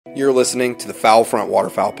You're listening to the Foul Front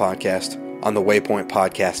Waterfowl Podcast on the Waypoint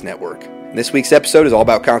Podcast Network. This week's episode is all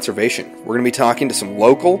about conservation. We're going to be talking to some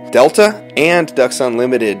local Delta and Ducks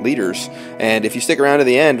Unlimited leaders. And if you stick around to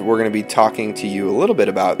the end, we're going to be talking to you a little bit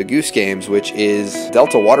about the Goose Games, which is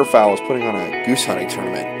Delta Waterfowl is putting on a goose hunting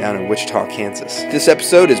tournament down in Wichita, Kansas. This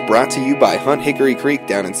episode is brought to you by Hunt Hickory Creek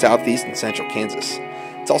down in southeast and central Kansas.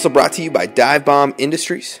 It's also brought to you by Dive Bomb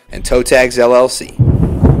Industries and Toe Tags LLC.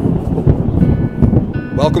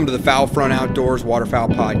 Welcome to the Foul Front Outdoors Waterfowl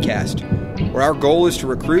Podcast, where our goal is to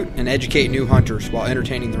recruit and educate new hunters while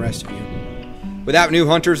entertaining the rest of you. Without new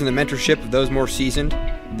hunters and the mentorship of those more seasoned,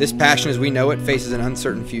 this passion as we know it faces an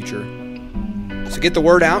uncertain future. So get the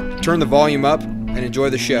word out, turn the volume up, and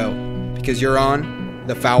enjoy the show, because you're on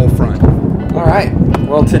the Foul Front. All right.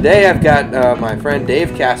 Well, today I've got my friend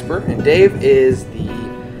Dave Casper, and Dave is the,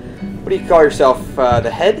 what do you call yourself,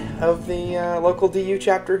 the head of the local DU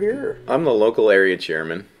chapter here? I'm the local area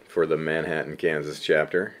chairman for the Manhattan, Kansas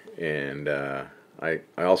chapter, and I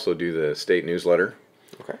also do the state newsletter.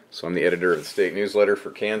 Okay. So I'm the editor of the state newsletter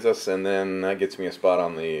for Kansas, and then that gets me a spot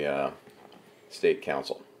on the state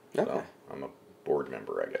council. Okay. So I'm a board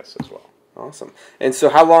member, I guess, as well. Awesome. And so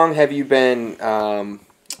how long have you been duck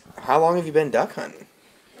hunting?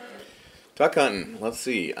 Duck hunting, let's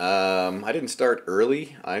see. I didn't start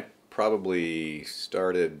early. I probably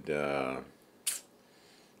started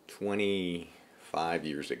 25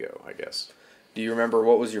 years ago, I guess. Do you remember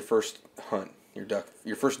what was your first hunt?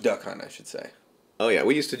 Your first duck hunt, I should say. Oh yeah,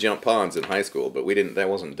 we used to jump ponds in high school, but that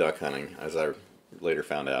wasn't duck hunting, as I later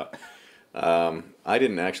found out. I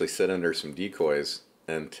didn't actually sit under some decoys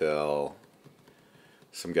until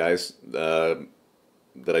some guys that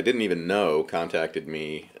I didn't even know contacted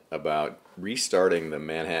me about restarting the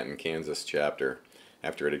Manhattan, Kansas chapter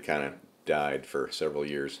after it had kind of died for several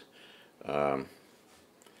years. And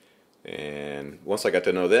once I got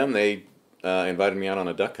to know them, they invited me out on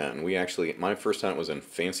a duck hunt. And my first hunt was in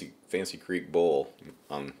Fancy Creek Bowl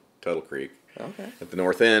on Tuttle Creek. Okay. At the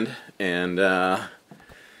north end. And I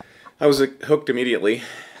was hooked immediately.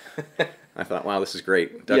 I thought, wow, this is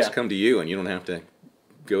great. Ducks come to you, and you don't have to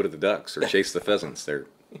go to the ducks or chase the pheasants. They're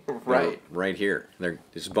right here. They're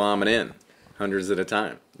just bombing in, hundreds at a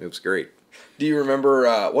time. It was great. Do you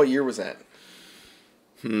remember what year was that?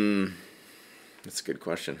 That's a good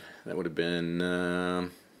question. That would have been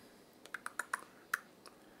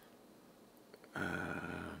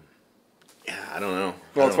I don't know.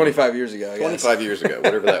 Well, 25 years ago, I guess. 25 years ago,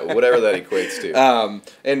 whatever that equates to.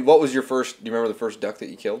 And what was do you remember the first duck that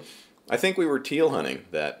you killed? I think we were teal hunting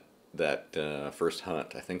that first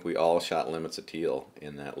hunt. I think we all shot limits of teal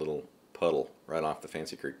in that little puddle right off the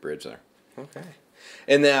Fancy Creek Bridge there. Okay.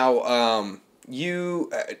 And now,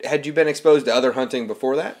 had you been exposed to other hunting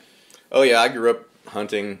before that? Oh yeah, I grew up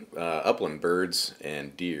hunting upland birds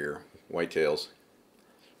and deer, whitetails,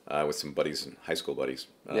 with some buddies, high school buddies.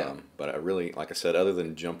 But I really, like I said, other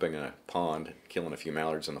than jumping a pond, killing a few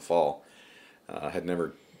mallards in the fall, had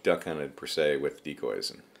never duck hunted per se with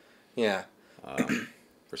decoys. And yeah.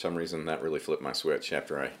 For some reason, that really flipped my switch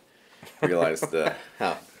after I realized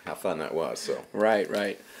how fun that was. So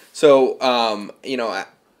Right. So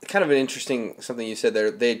kind of an interesting something you said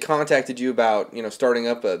there. They had contacted you about starting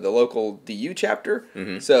up the local DU chapter.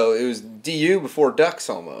 Mm-hmm. So it was DU before ducks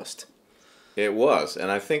almost. It was,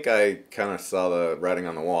 and I think I kind of saw the writing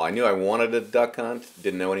on the wall. I knew I wanted a duck hunt,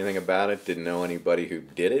 didn't know anything about it, didn't know anybody who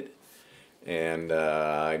did it, and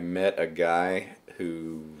I met a guy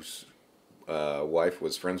whose wife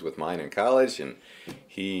was friends with mine in college, and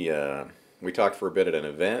we talked for a bit at an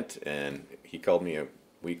event, and he called me a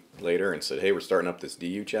week later and said, hey, we're starting up this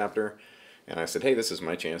DU chapter, and I said, hey, this is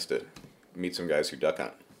my chance to meet some guys who duck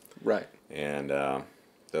hunt. Right. And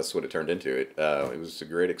that's what it turned into. It was a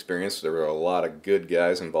great experience. There were a lot of good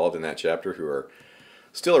guys involved in that chapter who are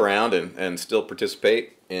still around and still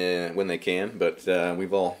participate when they can, but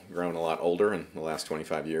we've all grown a lot older in the last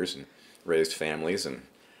 25 years and raised families and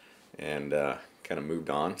kind of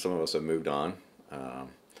moved on. Some of us have moved on.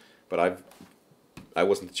 But I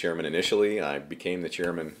wasn't the chairman initially. I became the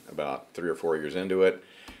chairman about 3 or 4 years into it.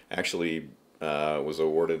 Actually was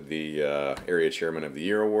awarded the Area Chairman of the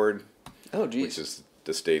Year award. Oh, geez. Which is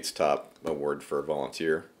the state's top award for a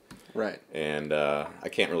volunteer. Right. And I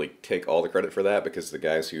can't really take all the credit for that because the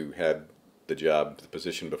guys who had the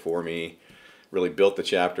position before me really built the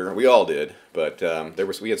chapter. We all did, but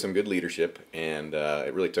we had some good leadership, and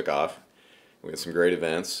it really took off. We had some great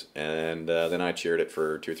events, and then I chaired it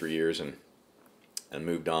for 2 or 3 years and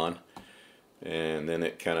moved on. And then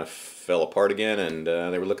it kind of fell apart again, and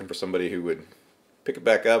they were looking for somebody who would pick it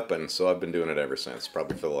back up, and so I've been doing it ever since,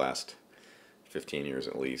 probably for the last 15 years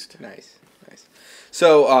at least. Nice. Nice.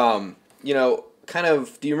 So, kind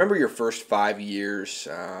of, do you remember your first 5 years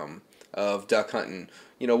of duck hunting?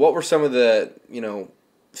 What were some of the,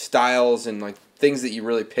 styles and like things that you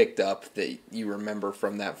really picked up that you remember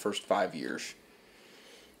from that first 5 years?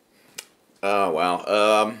 Oh,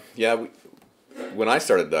 wow. Yeah, when I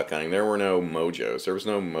started duck hunting, there were no mojos. There was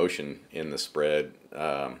no motion in the spread.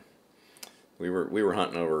 We were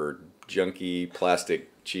hunting over junky,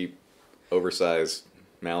 plastic, cheap, oversized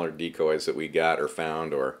mallard decoys that we got or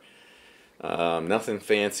found, or nothing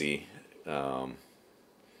fancy.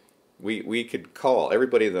 We could call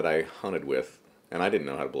everybody that I hunted with, and I didn't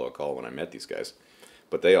know how to blow a call when I met these guys,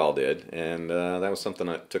 but they all did, and that was something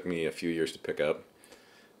that took me a few years to pick up.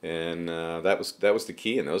 And that was the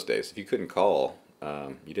key in those days. If you couldn't call,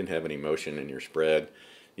 you didn't have any motion in your spread,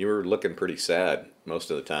 you were looking pretty sad most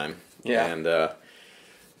of the time. Yeah. And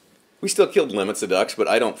we still killed limits of ducks, but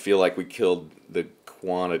I don't feel like we killed the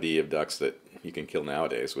quantity of ducks that you can kill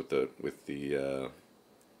nowadays with the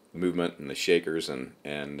movement and the shakers and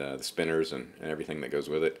the spinners and everything that goes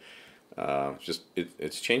with it.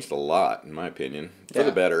 It's changed a lot in my opinion for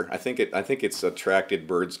the better. I think it's attracted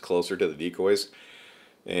birds closer to the decoys,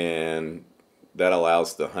 and that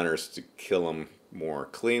allows the hunters to kill them more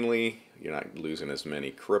cleanly. You're not losing as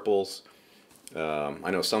many cripples.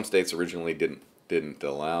 I know some states originally didn't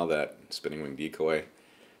allow that spinning wing decoy.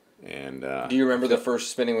 And do you remember the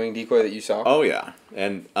first spinning wing decoy that you saw? Oh yeah,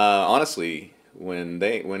 and honestly, when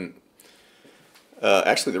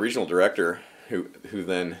actually the regional director who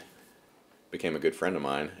then became a good friend of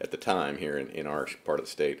mine at the time here in our part of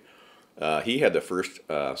the state, he had the first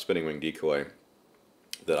spinning wing decoy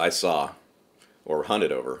that I saw or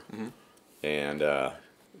hunted over, and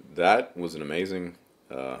that was an amazing,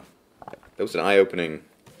 that was an eye-opening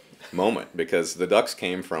moment, because the ducks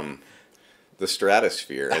came from the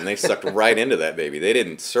stratosphere and they sucked right into that baby. They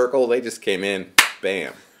didn't circle, they just came in,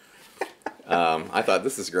 bam. I thought,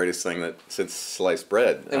 this is the greatest thing since sliced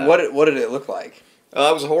bread. And what did it look like?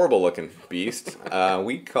 It was a horrible looking beast.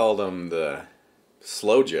 We called him the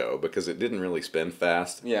Slow Joe because it didn't really spin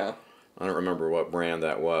fast. Yeah. I don't remember what brand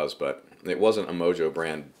that was, but it wasn't a Mojo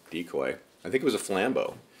brand decoy. I think it was a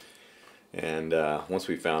Flambeau. And once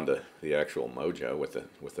we found the actual Mojo with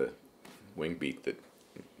the wing beat that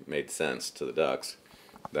made sense to the ducks,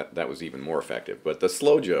 that was even more effective. But the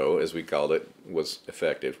Slow Joe, as we called it, was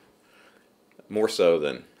effective, more so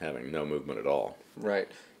than having no movement at all. Right.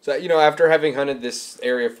 So, after having hunted this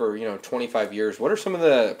area for, 25 years, what are some of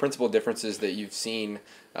the principal differences that you've seen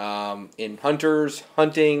in hunters,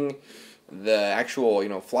 hunting, the actual,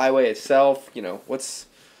 flyway itself?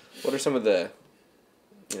 What are some of the,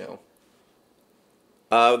 The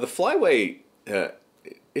flyway,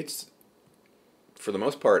 it's, for the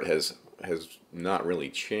most part, has not really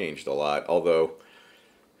changed a lot, although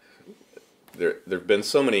there've been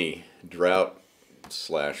so many drought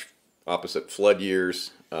 / opposite flood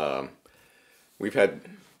years. We've had,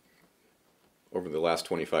 over the last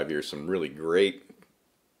 25 years, some really great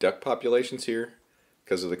duck populations here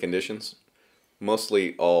because of the conditions,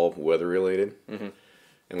 mostly all weather related. Mm-hmm.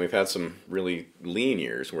 And we've had some really lean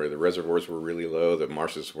years where the reservoirs were really low, the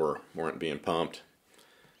marshes weren't being pumped.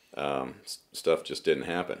 Stuff just didn't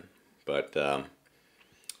happen. But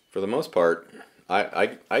for the most part,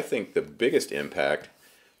 I think the biggest impact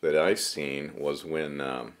that I've seen was when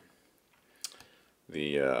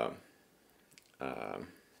the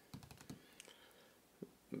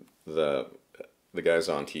guys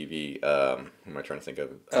on TV, who am I trying to think of?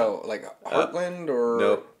 Like Heartland or?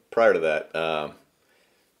 No, prior to that,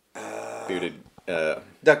 who did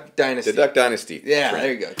Duck Dynasty. The Duck Dynasty. Yeah, trend.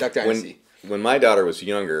 there you go, Duck Dynasty. When my daughter was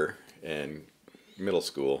younger and middle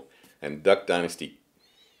school, and Duck Dynasty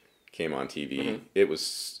came on TV,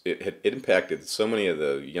 it impacted so many of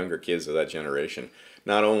the younger kids of that generation.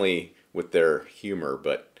 Not only with their humor,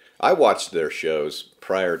 but I watched their shows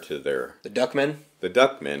prior to the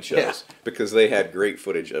Duckmen shows, because they had great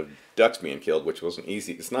footage of ducks being killed, which wasn't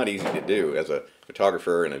easy. It's not easy to do as a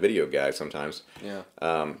photographer and a video guy sometimes. Yeah.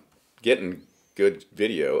 Getting good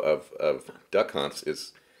video of duck hunts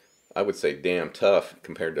is, I would say, damn tough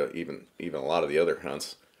compared to even a lot of the other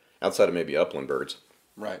hunts, outside of maybe upland birds.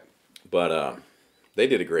 Right. But they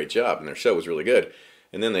did a great job, and their show was really good.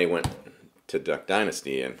 And then they went to Duck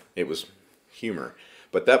Dynasty, and it was humor.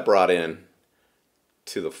 But that brought in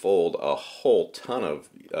to the fold a whole ton of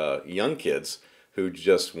young kids who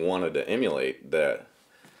just wanted to emulate that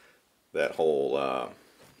whole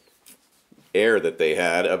air that they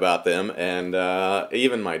had about them. And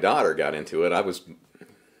even my daughter got into it. I was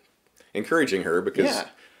encouraging her because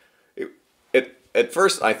at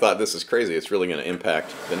first I thought, this is crazy. It's really going to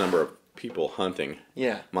impact the number of people hunting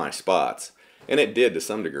my spots. And it did to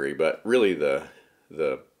some degree, but really the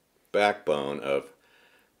backbone of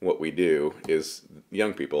what we do is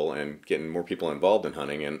young people and getting more people involved in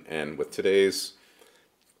hunting. And with today's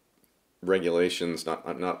regulations,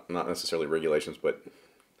 not necessarily regulations, but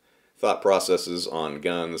thought processes on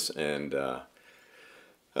guns and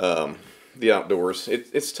the outdoors,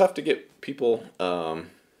 it's tough to get people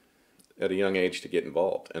at a young age to get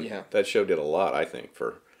involved. And that show did a lot, I think,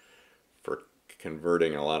 for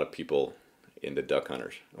converting a lot of people into duck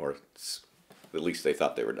hunters, or at least they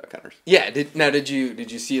thought they were duck hunters. Yeah. Did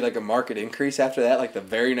you see like a market increase after that? Like the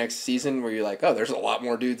very next season, where you're like, oh, there's a lot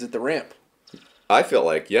more dudes at the ramp. I felt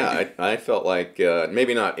like, I felt like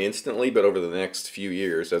maybe not instantly, but over the next few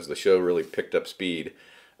years, as the show really picked up speed,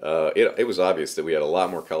 it was obvious that we had a lot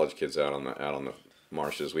more college kids out on the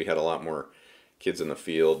marshes. We had a lot more kids in the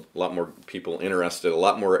field, a lot more people interested, a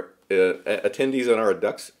lot more attendees at our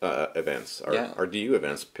ducks events, our DU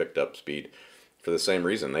events picked up speed for the same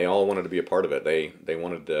reason. They all wanted to be a part of it. They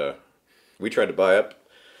wanted. We tried to buy up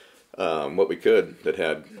what we could that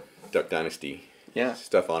had Duck Dynasty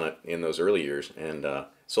stuff on it in those early years, and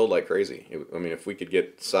sold like crazy. I mean, if we could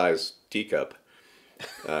get size teacup,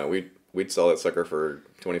 we'd sell that sucker for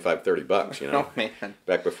 $25-$30, you know. Oh man!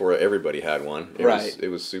 Back before everybody had one, it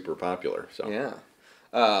was super popular. So yeah,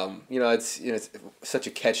 it's such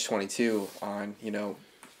a catch-22 on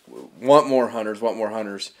want more hunters,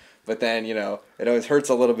 but then it always hurts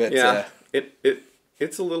a little bit. Yeah,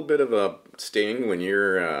 it's a little bit of a sting when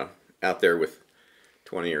you're out there with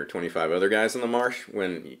 20 or 25 other guys in the marsh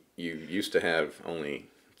when you used to have only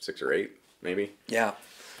 6 or 8, maybe. Yeah.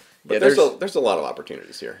 But there's a lot of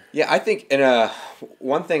opportunities here. Yeah, I think, and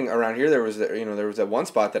one thing around here, there was that one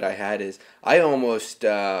spot that I had is I almost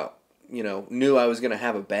knew I was going to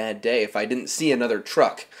have a bad day if I didn't see another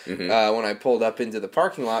truck when I pulled up into the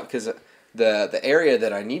parking lot, because the area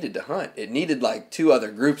that I needed to hunt, it needed like 2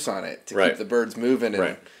 other groups on it to keep the birds moving,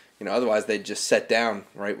 and otherwise they'd just set down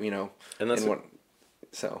And that's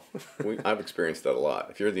I've experienced that a lot.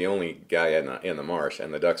 If you're the only guy in the marsh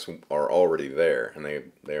and the ducks are already there and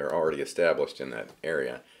they are already established in that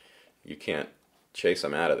area, you can't chase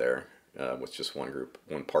them out of there with just one group,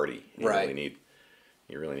 one party. You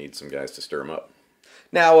really need some guys to stir them up.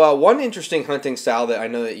 Now, one interesting hunting style that I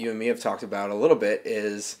know that you and me have talked about a little bit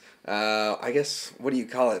is, I guess, what do you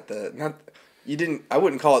call it? I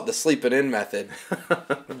wouldn't call it the sleeping in method,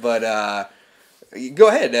 but. Go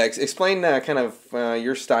ahead. Explain kind of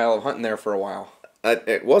your style of hunting there for a while.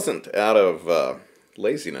 It wasn't out of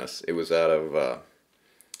laziness. It was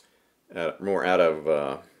more out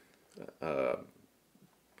of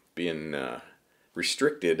being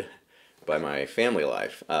restricted by my family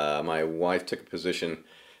life. My wife took a position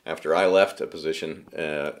after I left a position,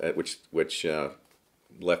 which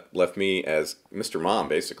left me as Mr. Mom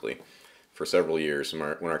basically for several years when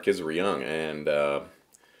our kids were young, and.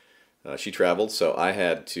 She traveled, so I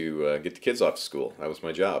had to get the kids off to school. That was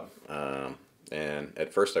my job. And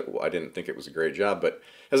at first, I didn't think it was a great job, but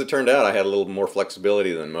as it turned out, I had a little more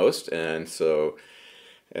flexibility than most. And so,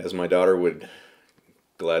 as my daughter would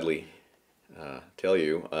gladly tell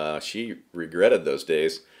you, she regretted those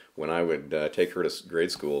days when I would take her to grade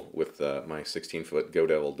school with my 16-foot Go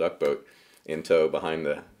Devil duck boat in tow behind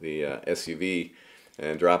the SUV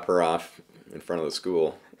and drop her off in front of the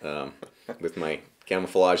school with my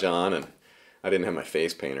camouflage on, and I didn't have my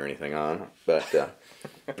face paint or anything on, but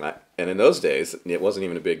and in those days it wasn't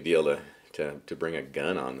even a big deal to bring a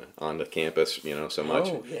gun on the campus, so much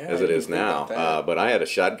as it is now. But I had a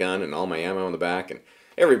shotgun and all my ammo in the back, and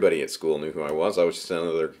everybody at school knew who I was. I was just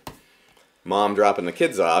another mom dropping the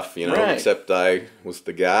kids off, except I was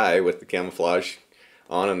the guy with the camouflage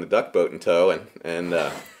on and the duck boat in tow, and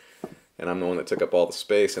I'm the one that took up all the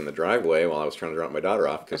space in the driveway while I was trying to drop my daughter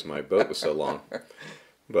off because my boat was so long.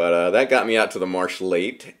 But that got me out to the marsh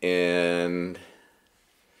late, and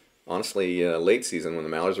honestly, late season when the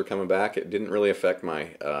mallards were coming back, it didn't really affect my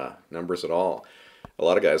numbers at all. A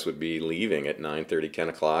lot of guys would be leaving at 9:30, 10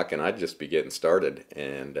 o'clock, and I'd just be getting started.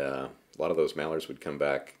 And a lot of those mallards would come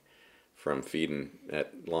back from feeding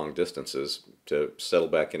at long distances to settle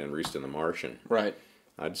back in and roost in the marsh. And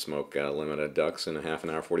I'd smoke a limit of ducks in a half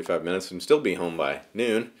an hour, 45 minutes, and still be home by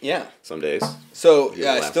noon. Yeah. Some days. So,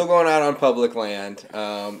 still going out on public land.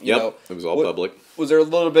 It was all public. Was there a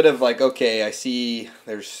little bit of like, okay, I see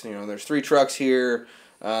there's 3 trucks here.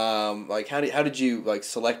 How did you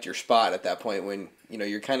select your spot at that point when,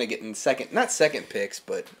 you're kind of getting not second picks,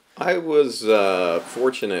 but. I was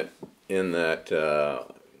fortunate in that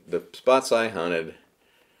the spots I hunted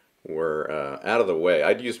were out of the way.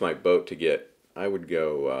 I'd use my boat I would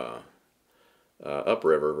go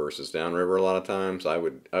upriver versus downriver a lot of times. I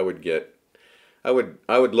would get I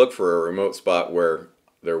would look for a remote spot where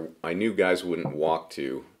I knew guys wouldn't walk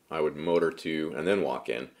to. I would motor to and then walk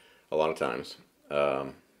in a lot of times.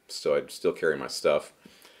 So I'd still carry my stuff.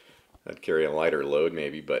 I'd carry a lighter load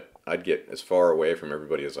maybe, but I'd get as far away from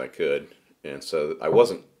everybody as I could. And so I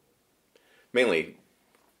wasn't, mainly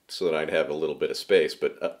so that I'd have a little bit of space,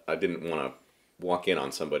 but I didn't want to walk in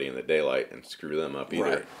on somebody in the daylight and screw them up either.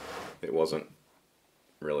 Right. It wasn't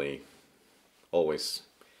really always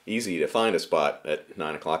easy to find a spot at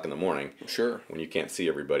 9 o'clock in the morning. Sure. When you can't see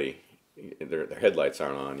everybody, their headlights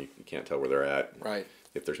aren't on, you can't tell where they're at. Right.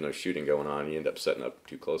 If there's no shooting going on, you end up setting up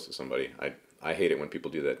too close to somebody. I hate it when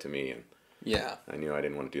people do that to me, and Yeah. I knew I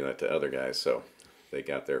didn't want to do that to other guys, so they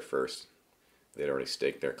got there first. They'd already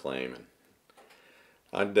staked their claim,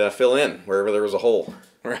 and I'd fill in wherever there was a hole.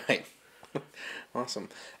 Right. Awesome.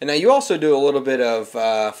 And now you also do a little bit of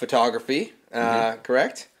photography,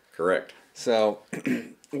 correct? Correct. So,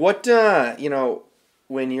 what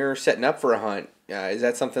when you're setting up for a hunt, is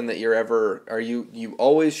that something that are you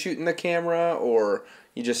always shooting the camera, or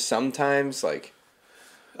you just sometimes like?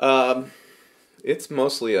 It's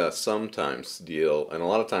mostly a sometimes deal, and a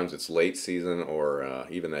lot of times it's late season or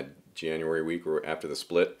even that January week or after the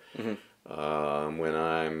split, when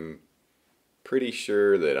I'm pretty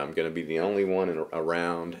sure that I'm going to be the only one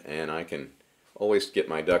around, and I can always get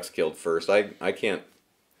my ducks killed first. I can't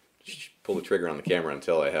pull the trigger on the camera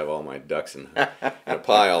until I have all my ducks in a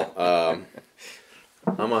pile.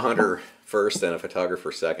 I'm a hunter first and a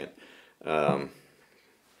photographer second. But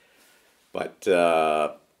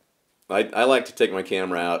I like to take my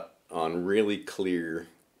camera out on really clear,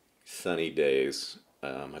 sunny days.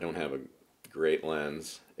 I don't have a great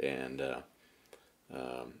lens, and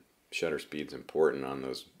shutter speed's important on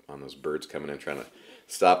those birds coming in, trying to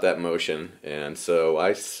stop that motion. And so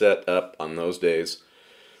I set up on those days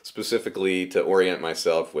specifically to orient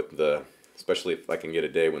myself with especially if I can get a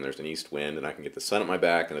day when there's an east wind and I can get the sun at my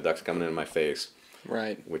back and the ducks coming in my face.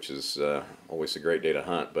 Right. Which is always a great day to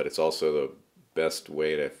hunt, but it's also the best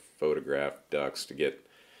way to photograph ducks, to get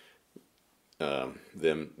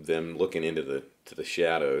them looking into the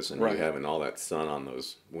shadows, and Right. you having all that sun on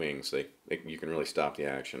those wings. You can really stop the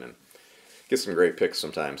action and get some great pics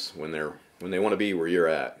sometimes when they want to be where you're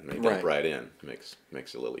at, and they jump right in. It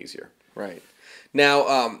makes it a little easier. Right.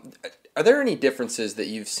 Now, are there any differences that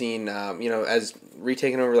you've seen, as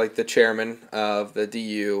retaking over like the chairman of the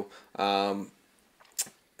DU?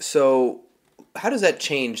 So how does that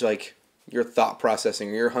change like your thought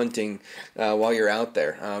processing or your hunting while you're out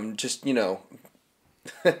there? Just, being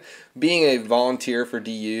a volunteer for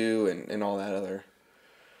DU and all that other.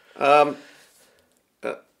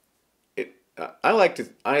 I like to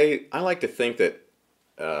think that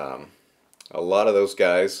a lot of those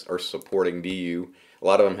guys are supporting DU. A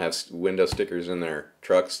lot of them have window stickers in their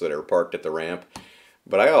trucks that are parked at the ramp,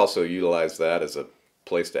 but I also utilize that as a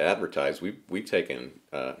place to advertise. We've taken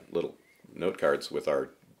little note cards with our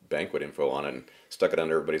banquet info on it and stuck it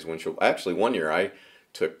under everybody's windshield. Actually, one year I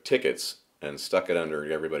took tickets and stuck it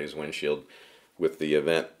under everybody's windshield with the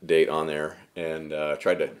event date on there, and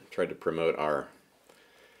tried to promote our,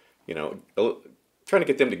 trying to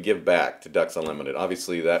get them to give back to Ducks Unlimited.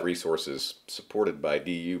 Obviously, that resource is supported by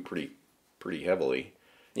DU pretty heavily.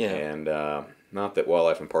 Yeah. And not that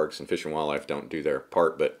Wildlife and Parks and Fish and Wildlife don't do their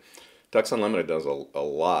part, but Ducks Unlimited does a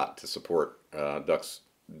lot to support ducks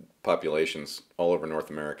populations all over North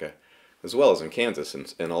America, as well as in Kansas.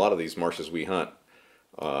 And a lot of these marshes we hunt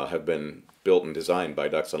have been built and designed by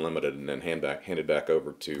Ducks Unlimited and then handed back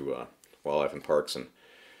over to Wildlife and Parks. And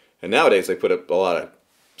nowadays they put up a lot of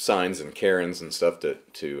signs and cairns and stuff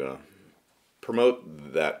to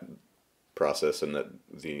promote that process and that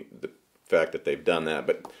the fact that they've done that.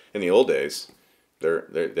 But in the old days,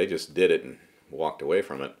 they just did it and walked away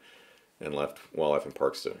from it and left Wildlife and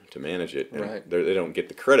Parks to manage it. And Right. they don't get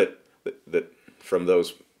the credit that from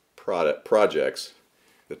those projects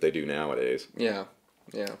that they do nowadays. Yeah.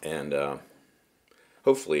 Yeah. And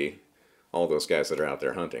hopefully all those guys that are out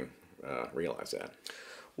there hunting realize that.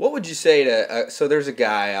 What would you say to so there's a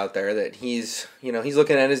guy out there that he's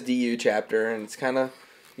looking at his DU chapter and it's kind of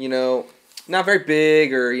not very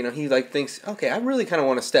big, or he like thinks, okay, I really kind of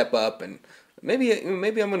want to step up and maybe I'm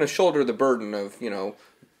going to shoulder the burden of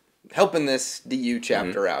helping this DU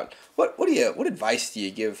chapter out. What advice do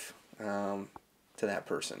you give to that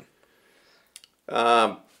person?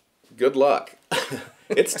 Good luck.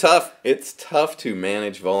 It's tough. It's tough to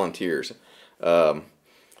manage volunteers. And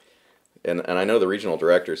I know the regional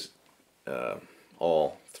directors,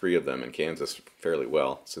 all three of them in Kansas, fairly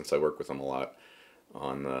well, since I work with them a lot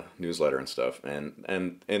on the newsletter and stuff.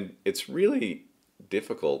 And it's really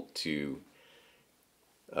difficult to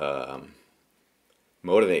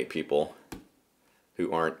motivate people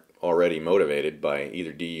who aren't already motivated by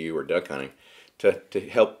either DU or duck hunting to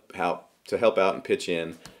help out and pitch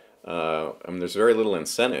in. I mean, there's very little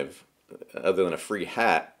incentive other than a free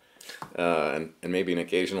hat and maybe an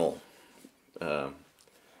occasional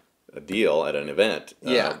a deal at an event.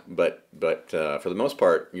 Yeah. But for the most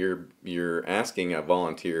part, you're asking a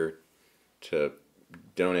volunteer to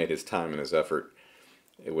donate his time and his effort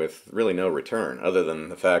with really no return, other than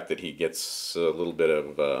the fact that he gets a little bit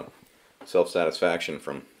of self-satisfaction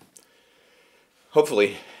from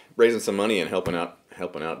hopefully raising some money and helping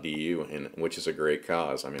out DU, and which is a great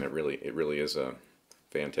cause. I mean, it really is a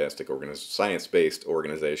fantastic science-based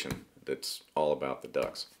organization that's all about the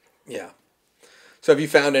ducks. Yeah. So have you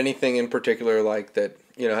found anything in particular like that,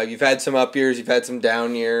 you've had some up years, you've had some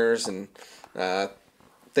down years, and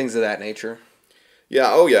things of that nature?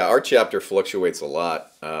 Yeah, oh yeah, our chapter fluctuates a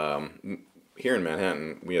lot. Here in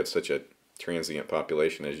Manhattan, we have such a transient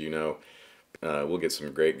population, as you know. We'll get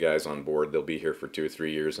some great guys on board. They'll be here for 2 or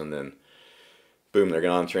 3 years, and then boom, they're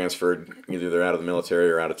gone, transferred. Either they're out of the military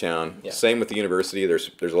or out of town. Yeah. Same with the university.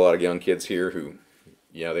 There's a lot of young kids here who,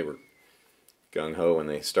 they were gung-ho when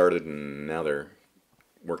they started, and now they're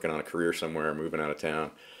working on a career somewhere, moving out of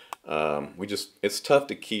town. It's tough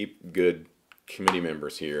to keep good committee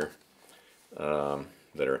members here that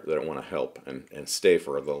want to help and stay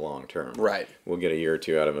for the long term. Right. We'll get a year or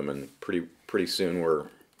two out of them, and pretty soon we're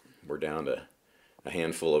down to a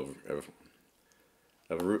handful of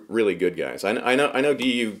really good guys. I know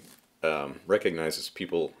DU recognizes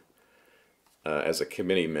people as a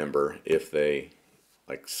committee member if they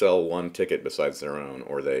sell one ticket besides their own,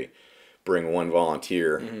 or they bring one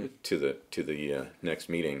volunteer to the next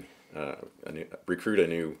meeting, recruit a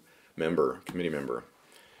new committee member,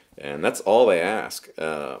 and that's all they ask,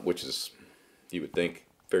 which is, you would think,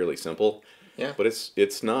 fairly simple. Yeah. But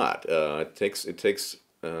it's not. It takes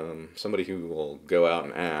somebody who will go out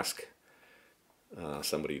and ask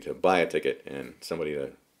somebody to buy a ticket and somebody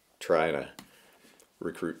to try to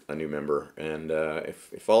recruit a new member. And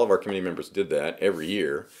if all of our committee members did that every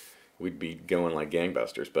year, we'd be going like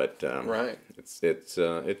gangbusters. But right.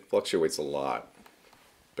 It fluctuates a lot,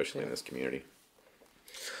 especially in this community.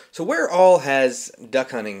 So where all has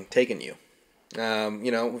duck hunting taken you?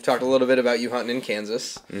 We've talked a little bit about you hunting in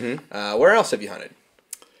Kansas. Mm-hmm. Where else have you hunted?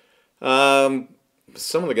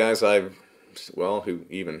 Some of the guys who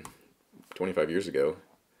even 25 years ago,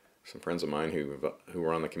 some friends of mine who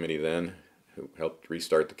were on the committee then, who helped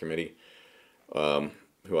restart the committee,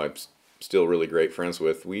 who I'm still really great friends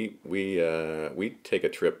with. We take a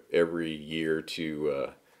trip every year to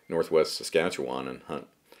northwest Saskatchewan and hunt.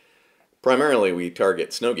 Primarily, we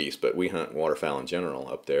target snow geese, but we hunt waterfowl in general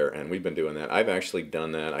up there, and we've been doing that. I've actually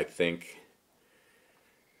done that, I think,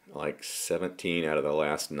 17 out of the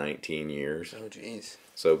last 19 years. Oh, geez.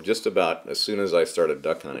 So just about as soon as I started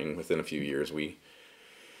duck hunting, within a few years, we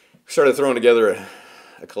started throwing together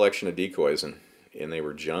a collection of decoys, and they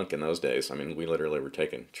were junk in those days. I mean, we literally were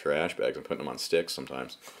taking trash bags and putting them on sticks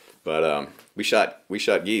sometimes. But we shot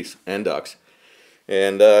geese and ducks.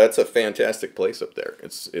 And it's a fantastic place up there.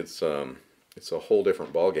 It's a whole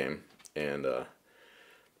different ball game, and the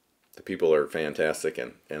people are fantastic,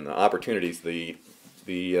 and the opportunities, the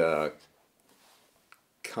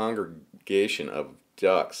congregation of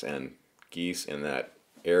ducks and geese in that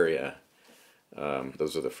area.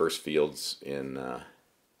 Those are the first fields in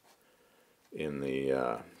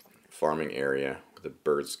the farming area the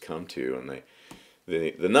birds come to, and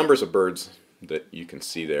the numbers of birds that you can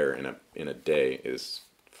see there in a day is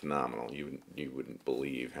phenomenal. You wouldn't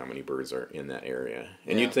believe how many birds are in that area,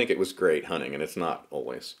 and you'd think it was great hunting, and it's not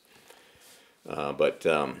always. But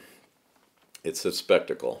it's a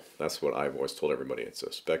spectacle. That's what I've always told everybody. It's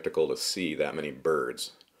a spectacle to see that many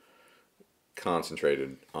birds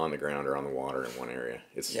concentrated on the ground or on the water in one area.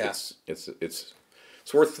 It's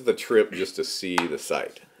worth the trip just to see the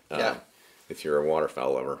sight. If you're a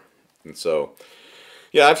waterfowl lover, and so.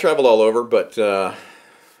 Yeah, I've traveled all over, but I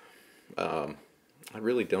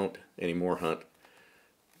really don't anymore hunt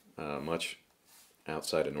much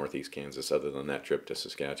outside of northeast Kansas, other than that trip to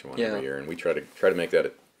Saskatchewan every year, and we try to make that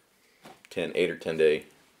a 8 or 10 day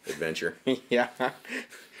adventure. Yeah,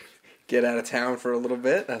 get out of town for a little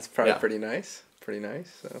bit. That's probably pretty nice.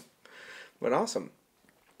 So, but awesome.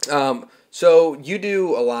 So you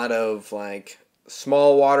do a lot of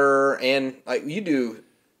small water, and you do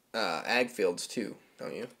ag fields too.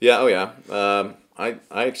 Don't you? Yeah, oh yeah. I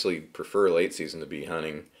actually prefer late season to be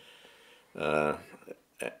hunting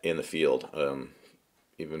in the field,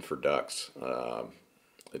 even for ducks.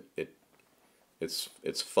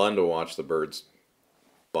 It's fun to watch the birds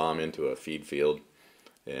bomb into a feed field,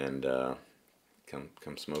 and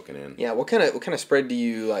come smoking in. Yeah, what kind of spread do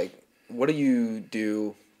you like? What do you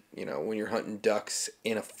do? You know, when you're hunting ducks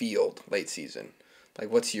in a field late season,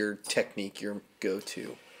 like what's your technique, your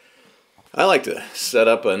go-to? I like to set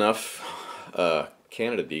up enough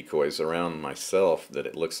Canada decoys around myself that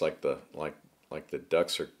it looks like the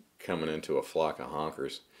ducks are coming into a flock of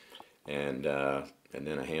honkers, and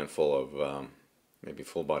then a handful of maybe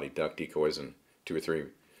full body duck decoys and 2 or 3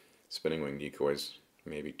 spinning wing decoys,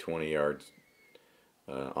 maybe 20 yards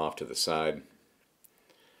off to the side.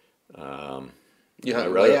 You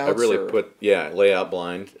hunt I really or? put layout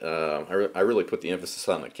blind. I really put the emphasis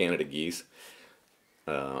on the Canada geese.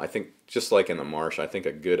 I think just like in the marsh, I think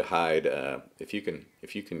a good hide. If you can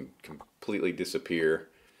completely disappear,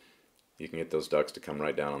 you can get those ducks to come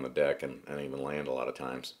right down on the deck and even land a lot of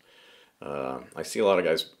times. I see a lot of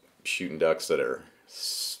guys shooting ducks that are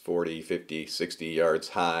 40, 50, 60 yards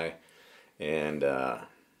high, and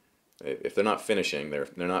if they're not finishing, they're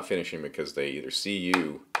not finishing because they either see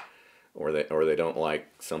you or they don't like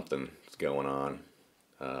something that's going on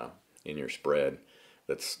in your spread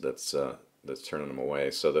that's turning them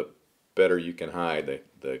away. So the better you can hide,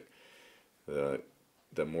 the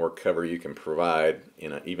more cover you can provide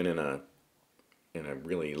even in a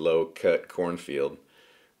really low cut cornfield.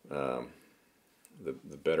 The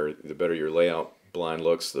better your layout blind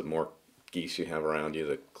looks, the more geese you have around you,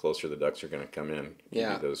 the closer the ducks are going to come in.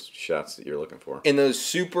 Give you those shots that you're looking for. In those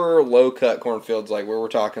super low cut cornfields, like where we're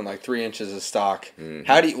talking like 3 inches of stock, Mm-hmm.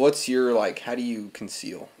 how do you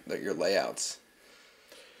conceal your layouts?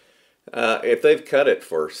 If they've cut it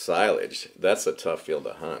for silage, that's a tough field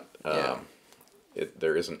to hunt.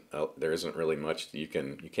 There isn't really much you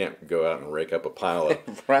can't go out and rake up a pile of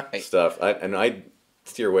Right. stuff. I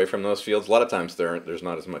steer away from those fields. A lot of times there's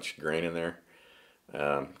not as much grain in there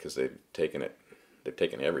because they've taken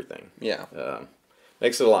everything. Yeah.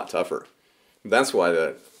 Makes it a lot tougher. That's why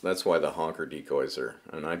the honker decoys are,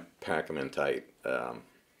 and I pack them in tight. The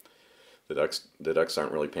ducks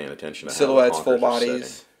aren't really paying attention to Silhouettes, how the full honkers are bodies.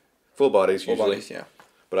 setting. Full bodies Full usually. bodies, yeah.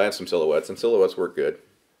 But I have some silhouettes, and silhouettes work good.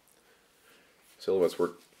 Silhouettes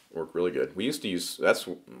work really good. We used to use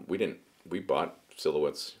we bought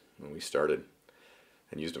silhouettes when we started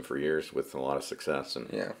and used them for years with a lot of success,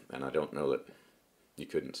 and I don't know that you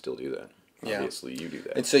couldn't still do that. Yeah. Obviously you do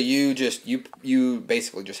that. And so you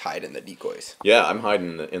basically just hide in the decoys. Yeah, I'm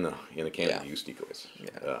hiding in the Canada Goose decoys.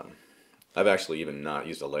 Yeah. I've actually even not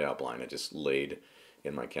used a layout blind. I just laid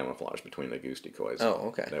in my camouflage between the goose decoys. Oh,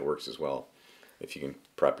 okay. That works as well. If you can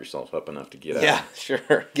prop yourself up enough to get out. Yeah,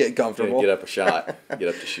 sure. Get comfortable. Get up a shot. Get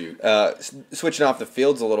up to shoot. Switching off the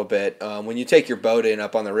fields a little bit, when you take your boat in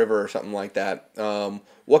up on the river or something like that,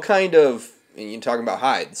 what kind of, and you're talking about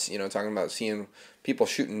hides, talking about seeing people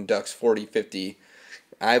shooting ducks 40, 50.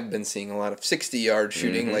 I've been seeing a lot of 60-yard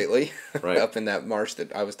shooting lately, Right. up in that marsh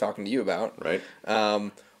that I was talking to you about. Right.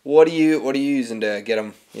 What are you using to get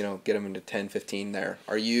them, get them into 10, 15 there?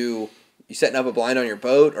 Are you setting up a blind on your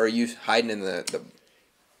boat, or are you hiding in the...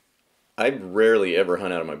 I rarely ever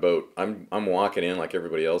hunt out of my boat. I'm walking in like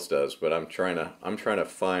everybody else does, but I'm trying to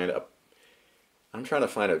find a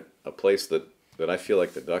place that I feel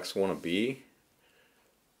like the ducks want to be.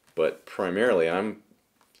 But primarily, I'm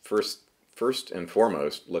first and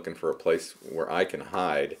foremost looking for a place where I can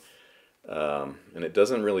hide, and it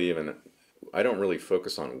doesn't really even. I don't really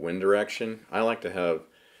focus on wind direction. I like to have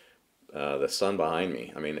the sun behind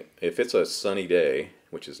me. I mean, if it's a sunny day,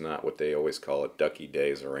 which is not what they always call a ducky day,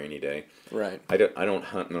 is a rainy day. Right. I don't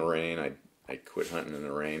hunt in the rain. I quit hunting in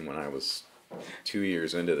the rain when I was 2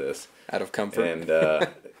 years into this. Out of comfort. And I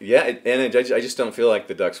just don't feel like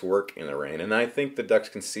the ducks work in the rain. And I think the ducks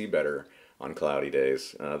can see better on cloudy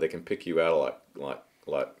days. They can pick you out a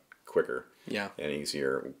lot quicker. Yeah. And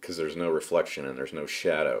easier because there's no reflection and there's no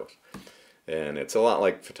shadow. And it's a lot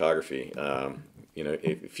like photography.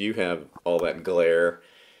 If you have all that glare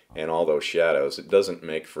and all those shadows, it doesn't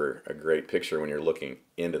make for a great picture when you're looking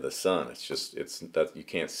into the sun. It's that you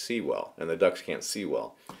can't see well, and the ducks can't see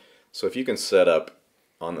well. So if you can set up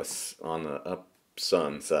on the up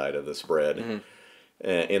sun side of the spread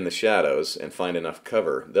in the shadows and find enough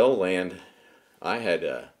cover, they'll land. I had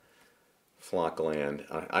a flock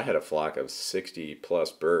of 60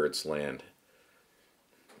 plus birds land.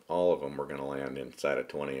 All of them were going to land inside of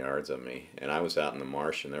 20 yards of me, and I was out in the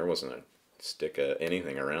marsh, and there wasn't a stick of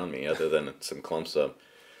anything around me other than some clumps of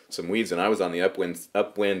some weeds, and I was on the upwind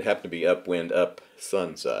happened to be upwind up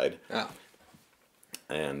sun side. Oh.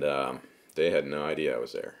 And they had no idea I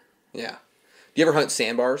was there. Yeah. Do you ever hunt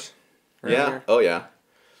sandbars? Yeah. Here? Oh, yeah.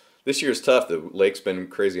 This year's tough. The lake's been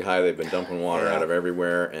crazy high. They've been dumping water Yeah. out of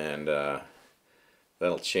everywhere, and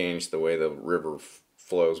that'll change the way the river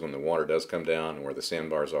flows when the water does come down and where the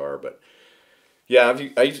sandbars are. But yeah,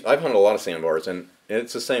 I've hunted a lot of sandbars, and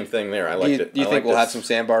it's the same thing there. I like it. Do you think we'll have some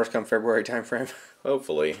sandbars come February timeframe?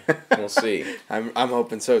 Hopefully, we'll see. I'm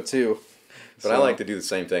hoping so too. But I like to do the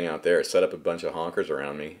same thing out there. Set up a bunch of honkers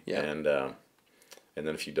around me, yeah. and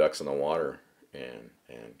then a few ducks in the water, and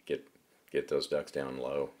get those ducks down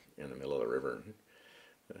low in the middle of the river,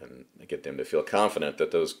 and get them to feel confident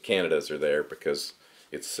that those Canadas are there because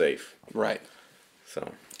it's safe. Right.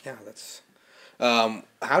 So. Yeah, that's.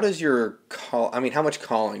 How does your call? I mean, how much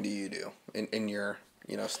calling do you do in your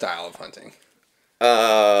style of hunting?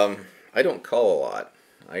 I don't call a lot.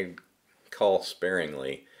 I call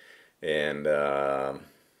sparingly, and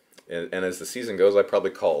as the season goes, I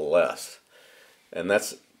probably call less, and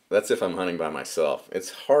that's if I'm hunting by myself.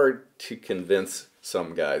 It's hard to convince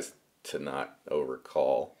some guys to not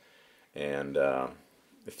overcall, and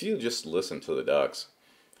if you just listen to the ducks,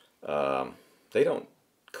 they don't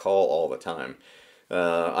call all the time.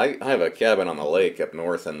 I have a cabin on the lake up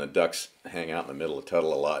north, and the ducks hang out in the middle of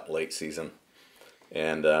Tuttle a lot late season.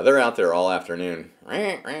 And they're out there all afternoon,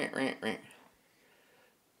 but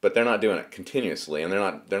they're not doing it continuously, and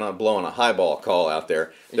they're not blowing a highball call out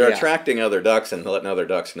there. They're attracting other ducks and letting other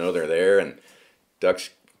ducks know they're there, and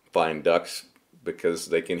ducks find ducks because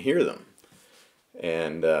they can hear them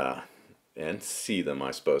and see them,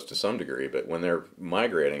 I suppose, to some degree. But when they're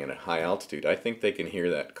migrating at a high altitude, I think they can hear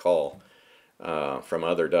that call from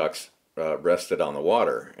other ducks rested on the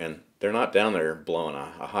water, and they're not down there blowing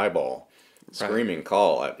a highball. Screaming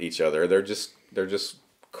call at each other. They're just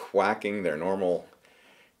quacking their normal.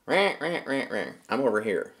 I'm over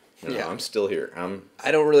here. I'm still here.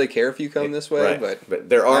 I don't really care if you come this way, right. but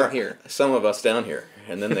there are here. Some of us down here,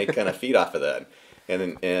 and then they kind of feed off of that.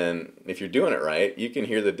 And if you're doing it right, you can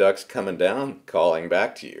hear the ducks coming down, calling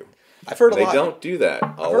back to you. I've heard they don't do that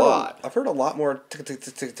a lot. I've heard a lot more,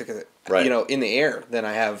 right. In the air than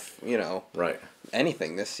I have, right.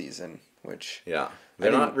 anything this season. Which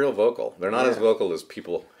they're not real vocal. They're not as vocal as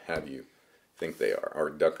people have you think they are,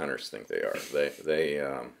 or duck hunters think they are. They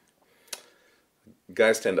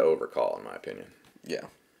guys tend to overcall, in my opinion. Yeah.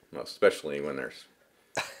 Especially when there's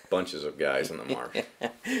bunches of guys in the marsh.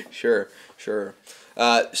 Sure.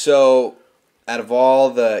 So, out of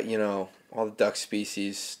all the all the duck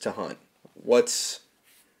species to hunt,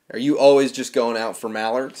 are you always just going out for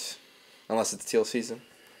mallards, unless it's teal season?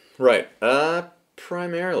 Right.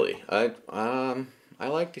 Primarily, I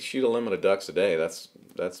like to shoot a limit of ducks a day. That's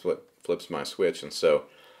what flips my switch, and so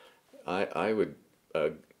I would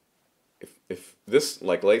if this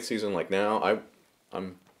like late season like now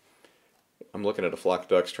I'm looking at a flock of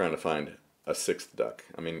ducks trying to find a sixth duck.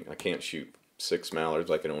 I mean, I can't shoot 6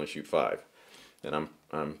 mallards. I can only shoot 5, and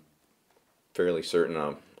I'm fairly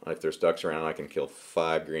certain if there's ducks around, I can kill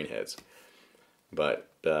 5 greenheads. But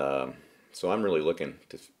so I'm really looking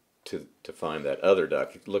to find that other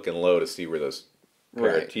duck, looking low to see where those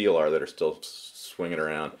pair of teal are that are still swinging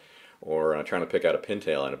around, or trying to pick out a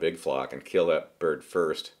pintail in a big flock and kill that bird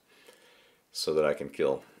first, so that I can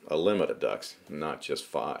kill a limit of ducks, not just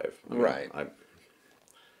 5. Right. I'm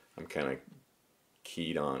kind of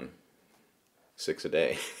keyed on 6 a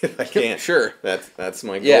day if I can. Sure. That's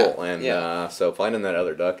my goal, and so finding that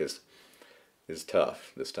other duck is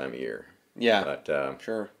tough this time of year. Yeah, but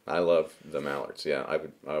sure. I love the mallards. Yeah,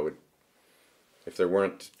 I would. If there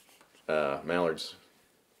weren't mallards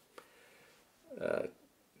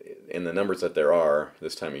in the numbers that there are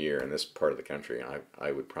this time of year in this part of the country,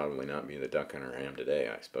 I would probably not be the duck hunter I am today.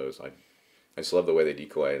 I suppose I just love the way they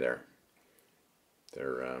decoy. They're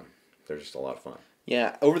just a lot of fun.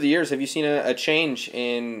 Yeah. Over the years, have you seen a change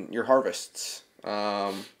in your harvests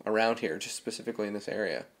around here, just specifically in this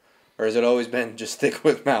area, or has it always been just stick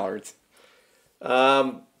with mallards?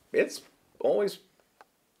 It's always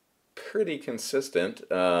pretty consistent.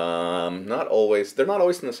 Not always. They're not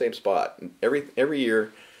always in the same spot. Every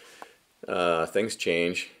year, things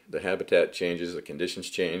change. The habitat changes. The conditions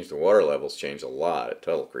change. The water levels change a lot at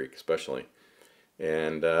Tuttle Creek, especially.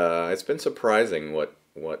 And it's been surprising what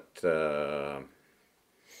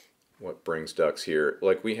brings ducks here.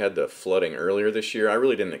 Like we had the flooding earlier this year. I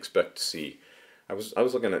really didn't expect to see. I was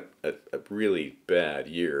looking at a really bad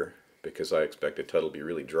year, because I expected Tuttle to be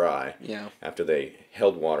really dry. Yeah. After they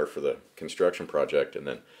held water for the construction project and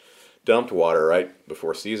then dumped water right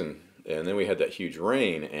before season. And then we had that huge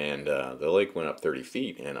rain, and the lake went up 30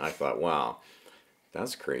 feet. And I thought, wow,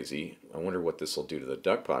 that's crazy. I wonder what this will do to the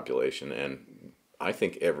duck population. And I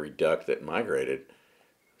think every duck that migrated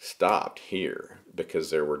stopped here, because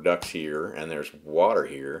there were ducks here and there's water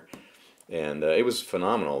here. And it was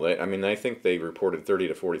phenomenal. I think they reported 30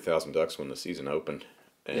 to 40,000 ducks when the season opened.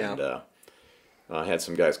 And I had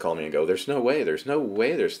some guys call me and go, there's no way there's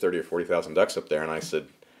 30 or 40,000 ducks up there. And I said,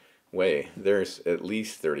 there's at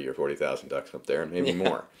least 30 or 40,000 ducks up there, maybe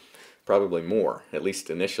more. Probably more, at least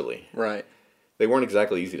initially. Right. They weren't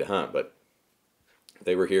exactly easy to hunt, but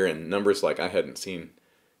they were here in numbers like I hadn't seen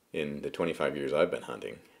in the 25 years I've been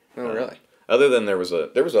hunting. Oh, really? Other than there was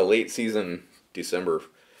a late season December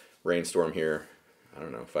rainstorm here, I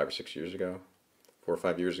don't know, 4 or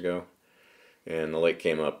 5 years ago, and the lake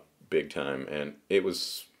came up big time, and it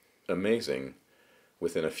was amazing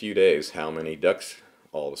within a few days how many ducks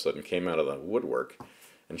all of a sudden came out of the woodwork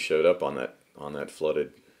and showed up on that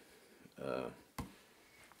flooded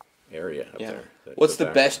area up there. What's the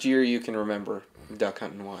best year you can remember duck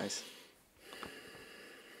hunting wise?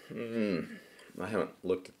 I haven't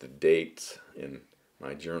looked at the dates in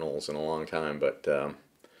my journals in a long time, but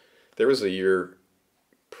there was a year,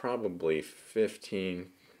 probably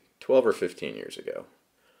 12 or 15 years ago,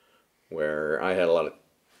 where I had a lot of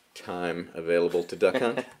time available to duck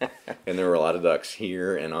hunt, and there were a lot of ducks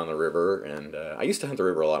here and on the river, and I used to hunt the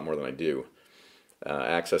river a lot more than I do.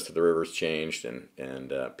 Access to the river's changed,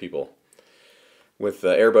 and people with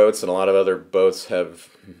airboats and a lot of other boats have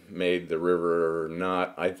made the river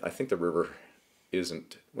not. I think the river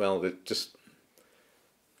isn't, well, there's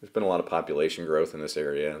been a lot of population growth in this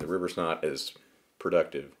area. The river's not as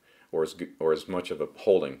productive or as much of a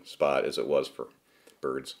holding spot as it was for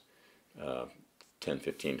birds 10,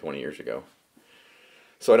 15, 20 years ago.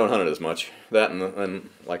 So I don't hunt it as much. That and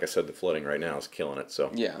like I said, the flooding right now is killing it.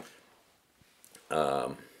 So yeah.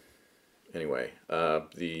 Anyway,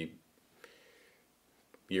 the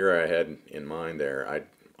year I had in mind there,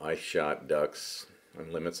 I shot ducks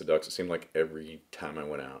and limits of ducks. It seemed like every time I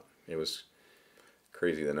went out, it was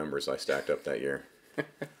crazy the numbers I stacked up that year.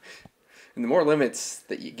 And the more limits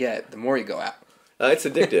that you get, the more you go out. It's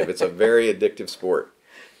addictive. It's a very addictive sport.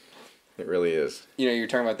 It really is. You know, you're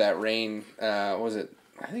talking about that rain. Was it?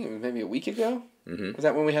 I think it was maybe a week ago. Mm-hmm. Was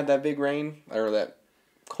that when we had that big rain, or that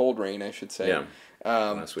cold rain, I should say? Yeah.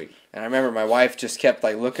 Last week. And I remember my wife just kept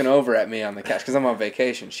like looking over at me on the couch because I'm on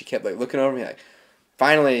vacation. She kept like looking over at me like.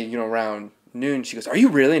 Finally, you know, around noon, she goes, "Are you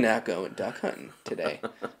really not going duck hunting today?"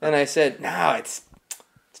 And I said, "No, it's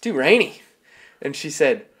too rainy." And she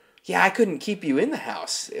said, "Yeah, I couldn't keep you in the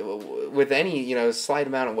house with any, you know, slight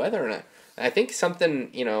amount of weather." And I think something,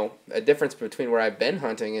 you know, a difference between where I've been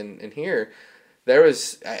hunting and here, there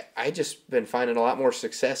was, I just been finding a lot more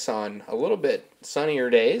success on a little bit sunnier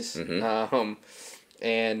days,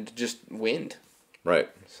 and just wind. Right.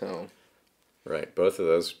 So. Right. Both of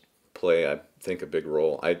those play, I think, a big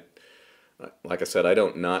role. Like I said, I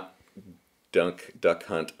don't not duck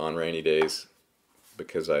hunt on rainy days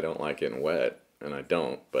because I don't like getting wet, and I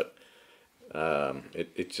don't, but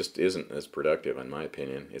it just isn't as productive in my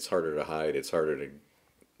opinion. It's harder to hide. It's harder to,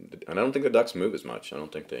 and I don't think the ducks move as much. I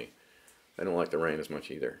don't like the rain as much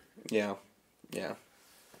either. Yeah, yeah.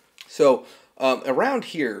 So around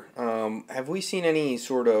here, have we seen any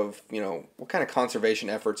sort of, you know, what kind of conservation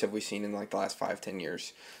efforts have we seen in like the last 5-10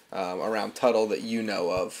 years around Tuttle that you know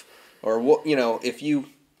of, or what, you know, if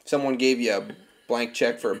someone gave you a blank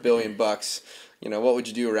check for $1 billion, you know, what would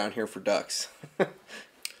you do around here for ducks?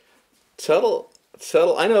 Tuttle.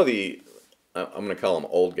 I know I'm going to call them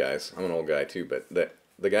old guys. I'm an old guy too, but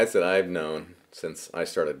the guys that I've known since I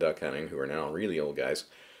started duck hunting, who are now really old guys,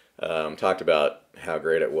 talked about how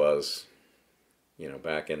great it was, you know,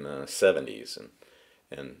 back in the 70s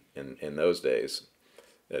and in those days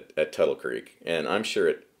at Tuttle Creek. And I'm sure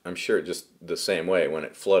it just the same way when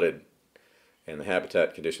it flooded and the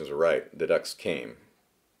habitat conditions were right, the ducks came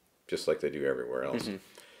just like they do everywhere else.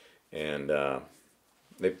 Mm-hmm. And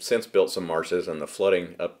they've since built some marshes, and the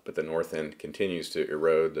flooding up at the north end continues to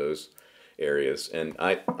erode those areas. And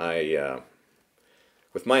I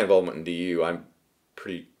with my involvement in DU, I'm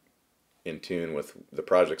pretty in tune with the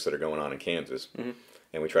projects that are going on in Kansas, mm-hmm.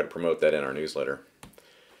 and we try to promote that in our newsletter.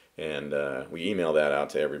 And we email that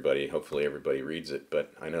out to everybody. Hopefully everybody reads it,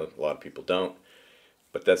 but I know a lot of people don't.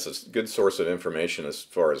 But that's a good source of information as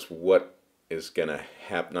far as what is going to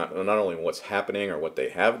happen, not only what's happening or what they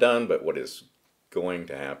have done, but what is going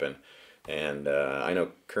to happen. And I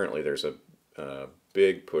know currently there's a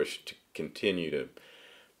big push to continue to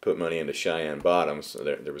put money into Cheyenne Bottoms. So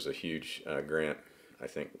there was a huge grant, I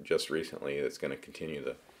think, just recently that's going to continue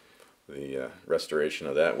the restoration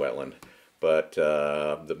of that wetland. But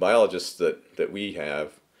the biologists that we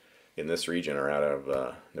have in this region are out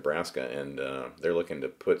of Nebraska, and they're looking to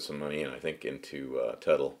put some money in, I think, into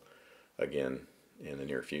Tuttle again in the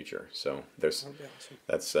near future. So there's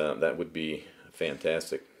awesome. That would be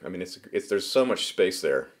fantastic. I mean, it's there's so much space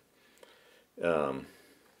there.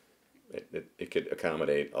 It could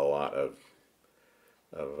accommodate a lot of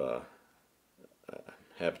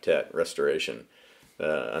habitat restoration.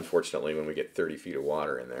 Unfortunately, when we get 30 feet of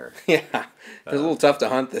water in there, Yeah, it's a little tough to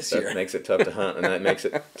hunt this that year. makes it tough to hunt, and that makes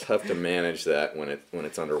it tough to manage that when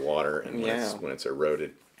it's underwater and when it's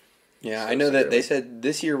eroded. Yeah, So I know that they severely. said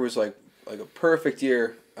this year was like a perfect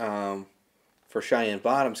year for Cheyenne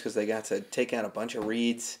Bottoms because they got to take out a bunch of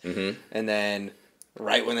reeds, and then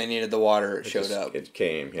right when they needed the water, it showed up. It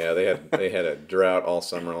came. Yeah, they had a drought all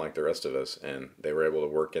summer like the rest of us, and they were able to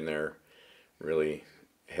work in there really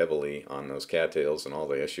heavily on those cattails and all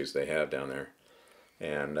the issues they have down there.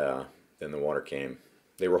 And then the water came.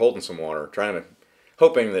 They were holding some water,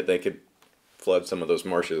 hoping that they could flood some of those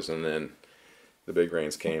marshes, and then the big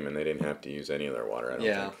rains came, and they didn't have to use any of their water, I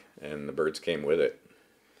don't think. And the birds came with it.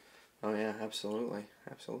 Oh yeah, absolutely.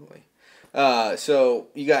 So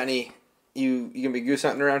you got any? You gonna be goose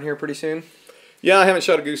hunting around here pretty soon? Yeah, I haven't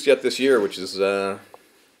shot a goose yet this year, which is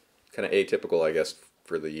kind of atypical, I guess,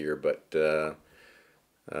 for the year. But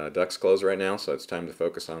ducks close right now, so it's time to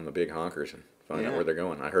focus on the big honkers and find out where they're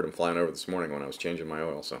going. I heard them flying over this morning when I was changing my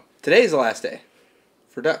oil. So Today's the last day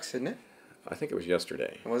for ducks, isn't it? I think it was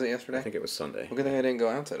yesterday. Was it yesterday? I think it was Sunday. Well, good thing I didn't go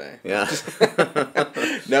out today. Yeah.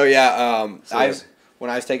 No, yeah. So- When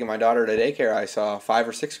I was taking my daughter to daycare, I saw 5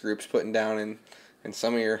 or 6 groups putting down in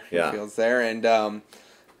some of your fields there, and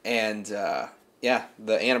yeah,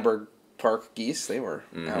 the Annenberg Park geese, they were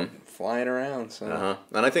out flying around. So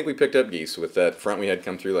And I think we picked up geese with that front we had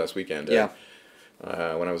come through last weekend. Yeah.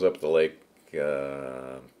 When I was up at the lake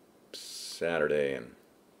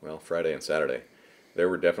Friday and Saturday, there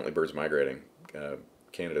were definitely birds migrating.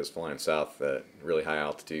 Canada's flying south at really high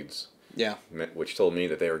altitudes, yeah, which told me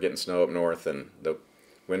that they were getting snow up north and the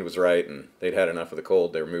wind was right and they'd had enough of the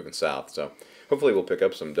cold. They were moving south. So hopefully we'll pick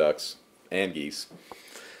up some ducks and geese.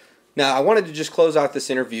 Now, I wanted to just close out this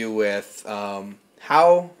interview with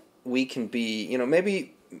how we can be,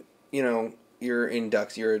 maybe, you're in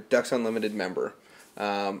Ducks, you're a Ducks Unlimited member,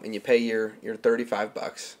 and you pay your $35.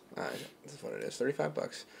 This is what it is,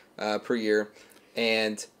 $35 per year.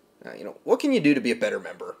 And, what can you do to be a better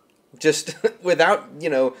member? Just without,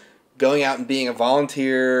 going out and being a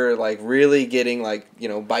volunteer, like really getting,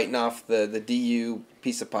 biting off the DU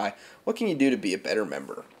piece of pie. What can you do to be a better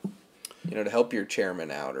member? To help your chairman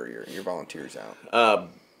out or your volunteers out?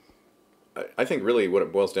 I think really what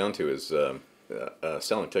it boils down to is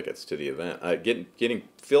selling tickets to the event.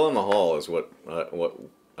 Filling the hall is what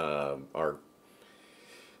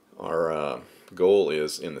our goal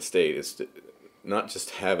is in the state, is to not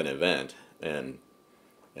just have an event and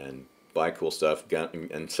buy cool stuff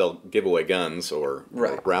and give away guns or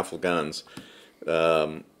raffle guns.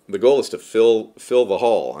 The goal is to fill the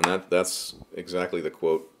hall, and that's exactly the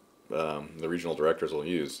quote the regional directors will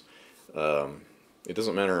use. It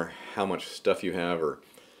doesn't matter how much stuff you have or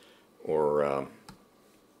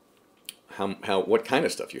what kind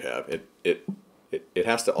of stuff you have. It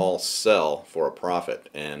has to all sell for a profit,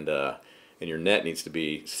 and your net needs to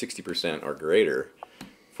be 60% or greater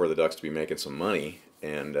for the ducks to be making some money.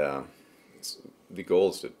 And the goal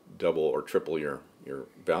is to double or triple your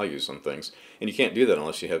values on things, and you can't do that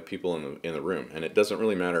unless you have people in the room. And it doesn't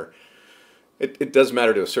really matter. It does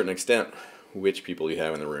matter to a certain extent which people you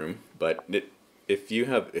have in the room, but if you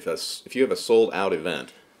have a sold out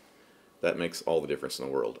event, that makes all the difference in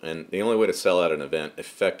the world. And the only way to sell out an event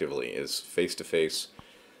effectively is face-to-face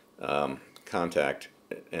contact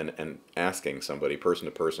and asking somebody person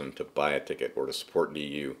to person to buy a ticket or to support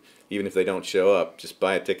DU. Even if they don't show up, just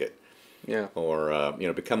buy a ticket. Yeah. Or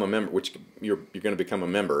become a member, which you're going to become a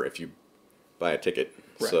member if you buy a ticket.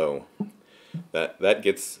 Right. So that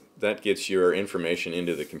gets your information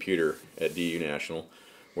into the computer at DU National,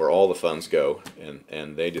 where all the funds go,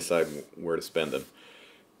 and they decide where to spend them.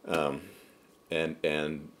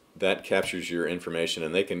 And that captures your information,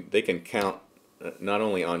 and they can count not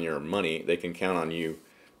only on your money, they can count on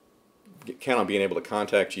being able to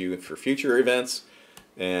contact you for future events,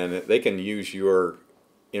 and they can use your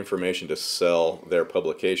information to sell their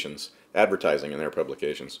publications, advertising in their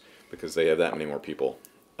publications, because they have that many more people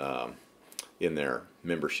in their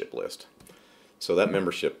membership list. So that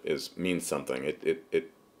membership means something.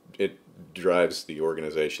 It drives the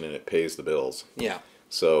organization and it pays the bills. Yeah.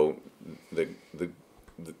 So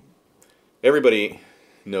everybody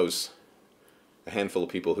knows a handful of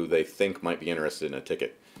people who they think might be interested in a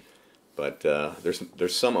ticket, but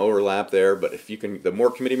there's some overlap there. But the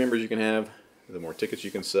more committee members you can have, the more tickets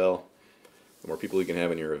you can sell, the more people you can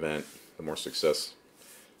have in your event, the more success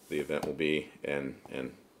the event will be, and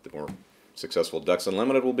the more successful Ducks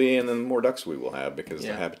Unlimited will be, and then the more ducks we will have, because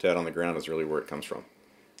the habitat on the ground is really where it comes from.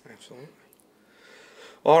 Absolutely.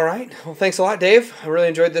 All right. Well, thanks a lot, Dave. I really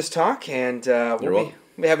enjoyed this talk, and You're welcome.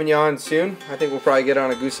 We'll be having you on soon. I think we'll probably get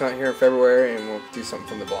on a goose hunt here in February, and we'll do something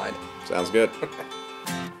from the blind. Sounds good.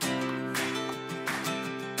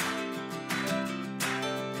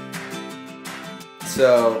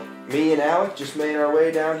 So, me and Alec just made our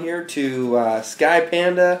way down here to Sky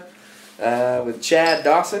Panda with Chad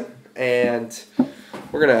Dawson, and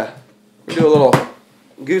we're gonna do a little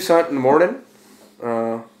goose hunt in the morning.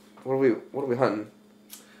 What are we hunting?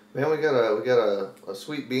 Man, we got a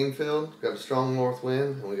sweet bean field, got a strong north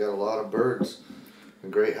wind, and we got a lot of birds. A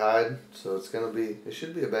great hide, so it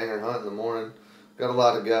should be a banger hunt in the morning. Got a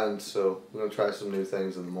lot of guns, so we're gonna try some new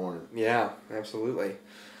things in the morning. Yeah, absolutely.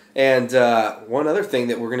 And one other thing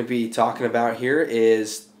that we're going to be talking about here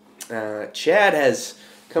is Chad has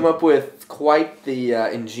come up with quite the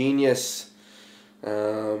ingenious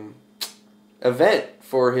event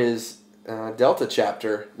for his Delta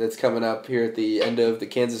chapter that's coming up here at the end of the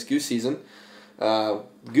Kansas goose season.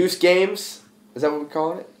 Goose Games, is that what we're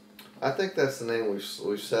calling it? I think that's the name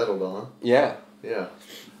we've settled on. Yeah. Yeah.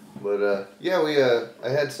 But I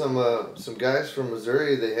had some guys from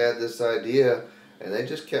Missouri. They had this idea. And they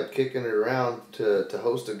just kept kicking it around to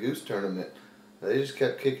host a goose tournament. They just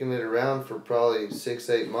kept kicking it around for probably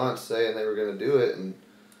 6-8 months, saying they were going to do it, and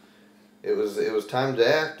it was time to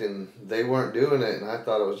act, and they weren't doing it, and I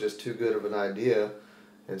thought it was just too good of an idea,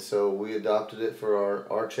 and so we adopted it for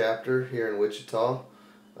our chapter here in Wichita,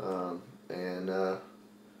 and we're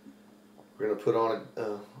going to put on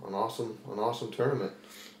an awesome tournament.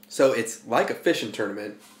 So it's like a fishing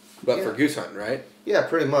tournament, but for goose hunting, right? Yeah,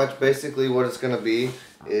 pretty much. Basically, what it's going to be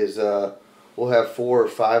is we'll have 4 or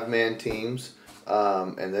 5 man teams,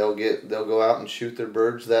 and they'll go out and shoot their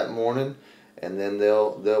birds that morning, and then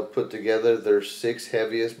they'll put together their 6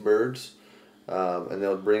 heaviest birds, and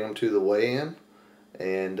they'll bring them to the weigh-in,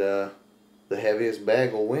 and the heaviest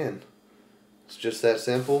bag will win. It's just that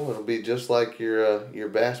simple. It'll be just like your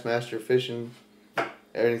Bassmaster fishing,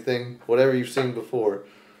 anything, whatever you've seen before.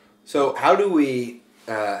 So how do we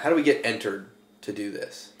get entered to do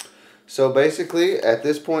this? So basically, at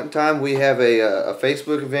this point in time, we have a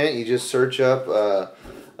Facebook event. You just search up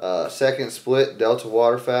Second Split Delta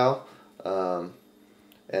Waterfowl, and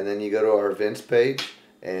then you go to our events page,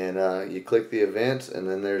 and you click the events, and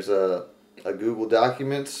then there's a Google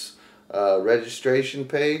Documents registration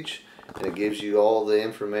page, and it gives you all the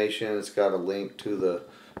information. It's got a link to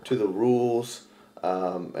the rules,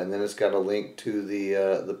 and then it's got a link to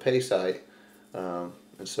the pay site.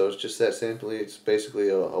 And so it's just that simply. It's basically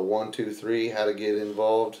a 1, 2, 3 how to get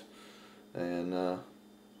involved, and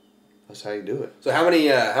that's how you do it. So how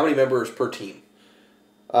many members per team?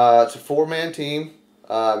 It's a 4-man team.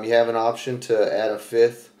 You have an option to add a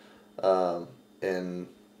 5th, and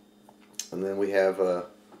then we have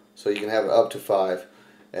so you can have up to 5,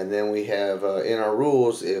 and then we have in our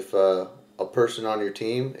rules, if a person on your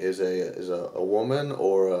team is a woman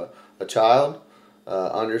or a child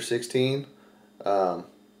under 16.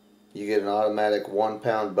 You get an automatic 1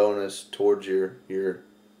 pound bonus towards your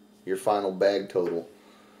final bag total.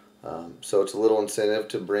 So it's a little incentive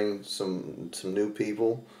to bring some new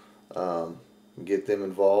people, get them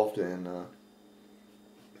involved, and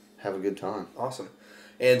have a good time. Awesome.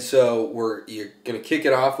 And so you're gonna kick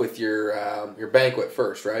it off with your banquet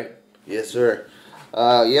first, right? Yes, sir.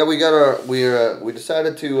 We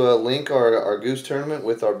decided to link our goose tournament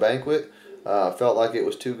with our banquet. Felt like it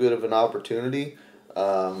was too good of an opportunity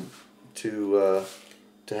to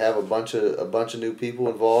have a bunch of new people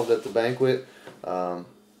involved at the banquet.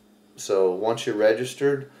 So once you're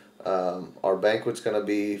registered, our banquet's going to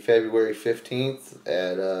be February 15th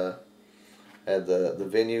at the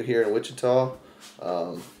venue here in Wichita,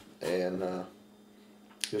 and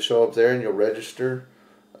you'll show up there and you'll register,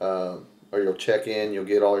 or you'll check in. You'll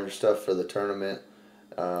get all your stuff for the tournament.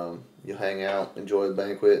 You'll hang out, enjoy the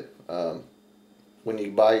banquet. When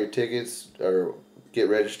you buy your tickets or get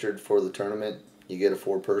registered for the tournament, you get a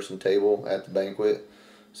 4-person table at the banquet.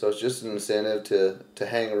 So it's just an incentive to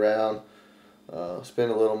hang around,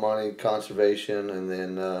 spend a little money, conservation, and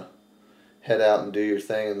then head out and do your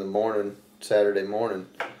thing in the morning, Saturday morning.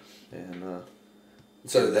 And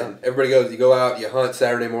so then everybody you go out, you hunt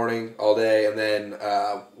Saturday morning all day, and then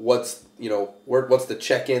what's the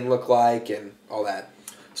check-in look like and all that?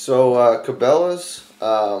 So Cabela's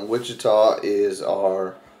Wichita is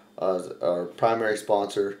our primary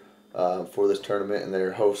sponsor for this tournament, and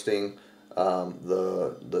they're hosting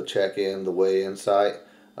the check-in, the weigh-in site.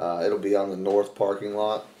 It'll be on the north parking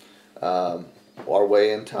lot. Our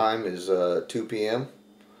weigh-in time is 2 p.m.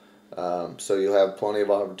 So you'll have plenty of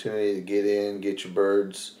opportunity to get in, get your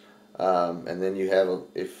birds, and then you have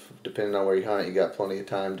depending on where you hunt, you got plenty of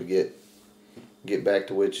time to get back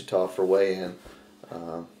to Wichita for weigh-in.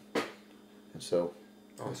 And so,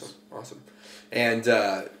 Awesome. And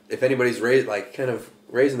if anybody's kind of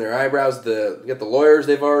raising their eyebrows, we got the lawyers.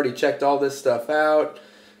 They've already checked all this stuff out.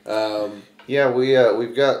 yeah,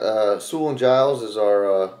 we've got Sewell and Giles is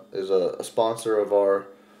a sponsor of our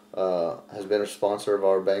has been a sponsor of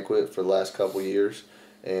our banquet for the last couple years,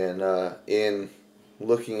 and in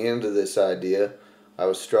looking into this idea, I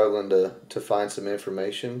was struggling to find some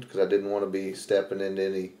information because I didn't want to be stepping into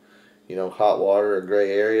any, hot water or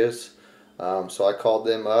gray areas. So I called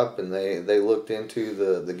them up, and they looked into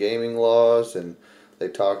the gaming laws, and they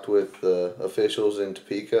talked with the officials in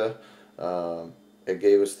Topeka. It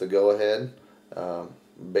gave us the go-ahead.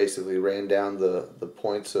 Basically ran down the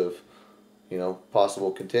points of,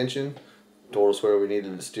 possible contention, told us where we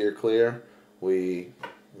needed to steer clear. We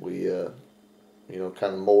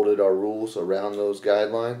kind of molded our rules around those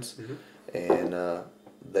guidelines, and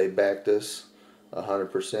they backed us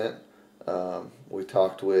 100%. We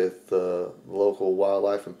talked with local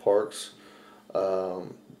wildlife and parks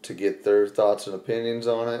to get their thoughts and opinions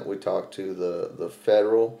on it. We talked to the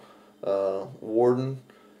federal warden,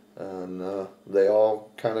 and they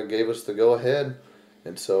all kind of gave us the go ahead.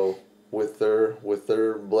 And so with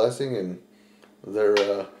their blessing and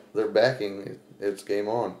their backing, it's game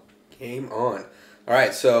on. Game on. All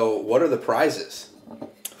right. So what are the prizes?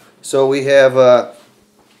 So we have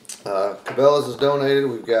Cabela's has donated.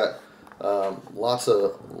 We've got lots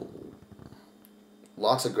of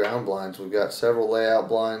ground blinds. We've got several layout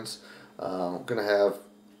blinds. We're gonna have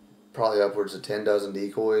probably upwards of 10 dozen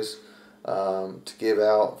decoys to give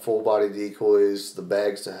out, full body decoys, the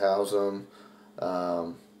bags to house them.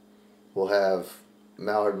 We'll have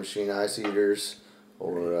mallard machine ice eaters,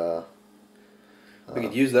 or we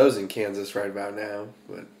could use those in Kansas right about now,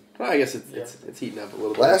 but I guess it's heating up a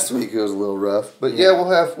little bit. Last week it was a little rough, but yeah,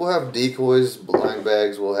 we'll have decoys, blind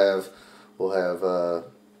bags. We'll have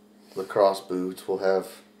lacrosse boots. We'll have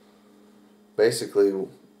basically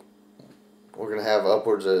we're gonna have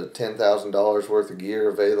upwards of $10,000 worth of gear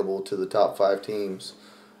available to the top 5 teams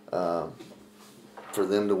for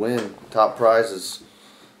them to win. Top prize is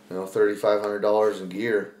 $3,500 in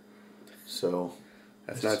gear. So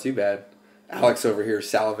that's not too bad. Alex over here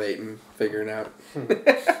salivating, figuring out,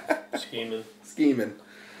 scheming,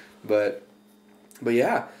 but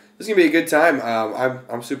yeah, this is gonna be a good time.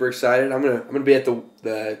 I'm super excited. I'm gonna be at the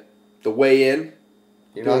weigh-in.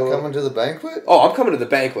 You're not coming to the banquet? Oh, I'm coming to the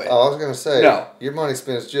banquet. Oh, I was gonna say no. Your money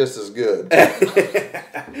spent's just as good.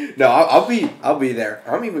 No, I'll be there.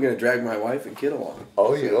 I'm even gonna drag my wife and kid along.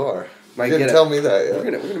 Oh, you are. You didn't tell me that yet.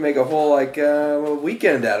 We're gonna make a whole little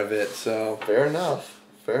weekend out of it. So fair enough.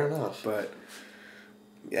 But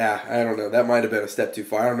yeah, I don't know. That might have been a step too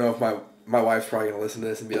far. I don't know if my wife's probably gonna listen to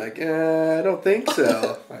this and be like, I don't think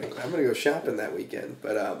so. I'm gonna go shopping that weekend.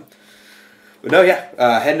 But no,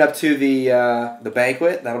 yeah. Heading up to the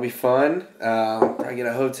banquet. That'll be fun. Probably get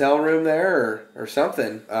a hotel room there or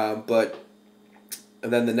something. And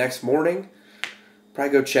then the next morning,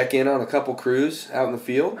 probably go check in on a couple crews out in the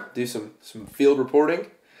field. Do some field reporting.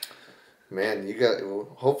 Man,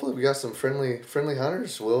 hopefully we got some friendly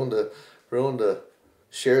hunters willing to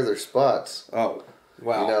share their spots. Oh,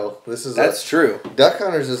 wow! That's true. Duck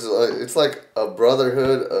hunters it's like a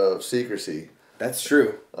brotherhood of secrecy. That's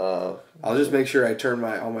true. I'll just make sure I turn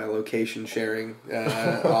all my location sharing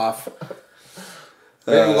off.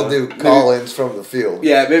 Maybe we'll do call-ins from the field.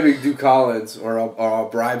 Yeah, maybe do call-ins, or I'll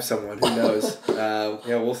bribe someone. Who knows?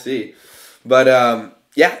 We'll see. But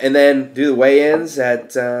yeah, and then do the weigh-ins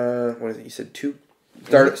at what is it? You said 2.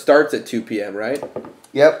 Starts at 2 p.m. Right?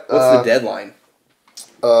 Yep. What's the deadline?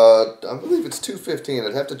 I believe it's 2:15.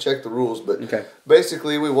 I'd have to check the rules, but okay.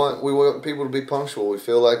 Basically, we want people to be punctual. We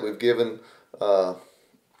feel like we've given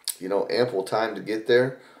ample time to get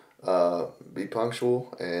there. Be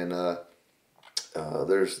punctual, and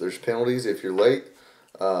there's penalties if you're late.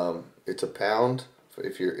 It's £1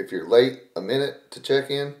 if you're late a minute to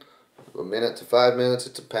check in, a minute to 5 minutes.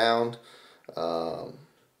 It's £1.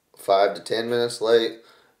 5 to 10 minutes late,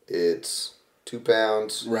 it's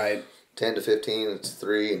 £2. Right. 10 to 15, it's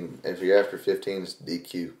 3, and if you're after 15, it's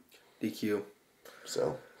DQ.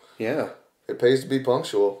 So. Yeah. It pays to be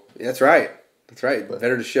punctual. That's right. But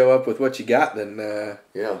better to show up with what you got than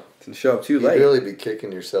than show up too late. You'd really be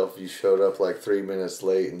kicking yourself if you showed up like 3 minutes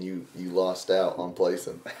late and you lost out on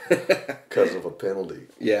placing because of a penalty.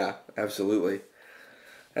 Yeah, absolutely.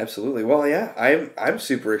 Well, yeah, I'm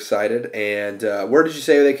super excited. And where did you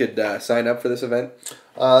say they could sign up for this event?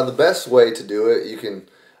 The best way to do it, you can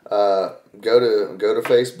go to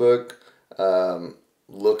Facebook,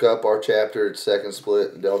 look up our chapter at Second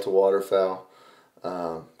Split Delta Waterfowl.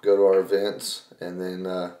 Go to our events, and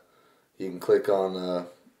then you can click on the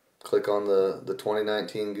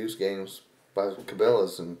 2019 Goose Games by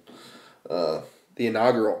Cabela's and The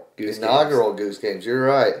inaugural Goose Goose Games. You're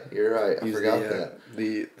right. I Use forgot the, that.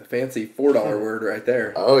 The fancy $4 word right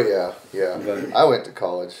there. Oh yeah. But- I went to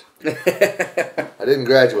college. I didn't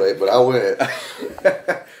graduate, but I went.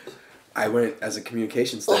 I went as a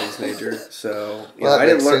communication studies major, so Well, that I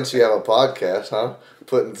didn't makes learn. sense. You have a podcast, huh?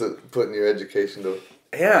 Putting your education to.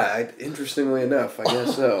 Yeah, interestingly enough, I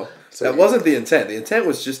guess so. So That you- wasn't the intent. The intent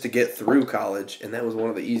was just to get through college, and that was one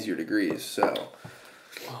of the easier degrees. So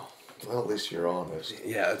Well, at least you're honest.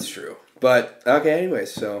 yeah, that's true. But okay,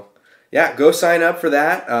 anyways, so yeah, go sign up for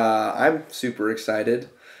that. I'm super excited.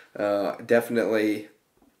 Definitely,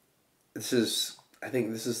 I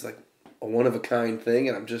think this is like a one of a kind thing,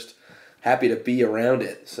 and I'm just happy to be around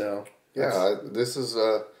it. So Yeah, this is.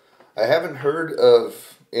 I haven't heard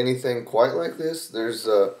of anything quite like this. There's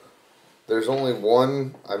only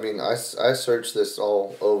one. I mean, I searched this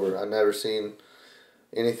all over. I've never seen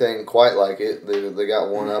anything quite like it. They got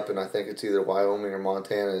one up, and I think it's either Wyoming or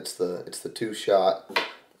Montana. It's the 2-shot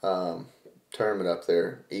tournament up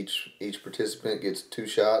there. Each participant gets 2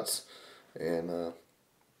 shots, and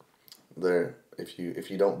if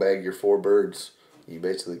you don't bag your 4 birds, you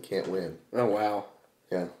basically can't win. oh wow,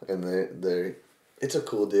 Yeah, and it's a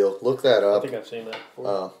cool deal. Look that I up. think I've seen that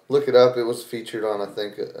before. Look it up. It was featured on, I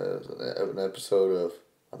think, an episode of,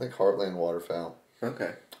 I think, Heartland Waterfowl.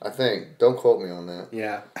 okay, I think. Don't quote me on that.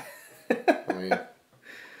 yeah. I mean,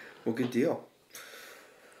 Well, good deal.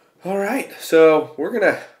 All right, so we're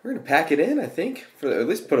gonna pack it in. I think for at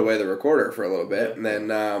least put away the recorder for a little bit, and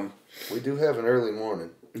then we do have an early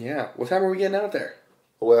morning. yeah. What time are we getting out there?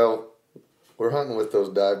 Well, we're hunting with those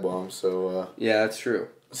dive bombs, so Yeah, that's true.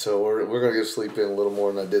 we're gonna get sleep in a little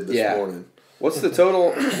more than I did this Yeah. morning. What's the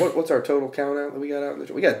total? What's our total count out that we got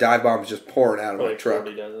out? We got dive bombs just pouring out of Probably my truck.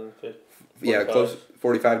 40 dozen, 50, Yeah, 45. close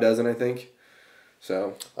 45 dozen, I think.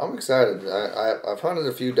 So I'm excited. I've hunted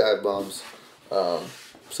a few dive bombs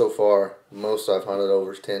so far. Most I've hunted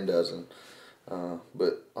over is 10 dozen.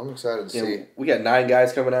 But I'm excited to see. we got 9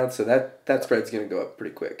 guys coming out, so that spread's gonna go up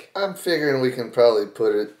pretty quick. I'm figuring we can probably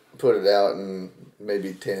put it out in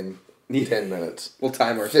maybe 10 minutes. We'll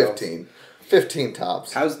time ourselves. 15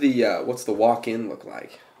 tops. How's the what's the walk-in look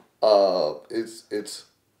like? It's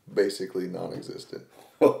basically non-existent.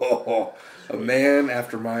 A man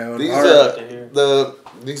after my own These heart. to hear.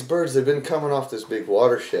 these birds, they've been coming off this big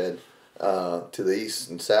watershed to the east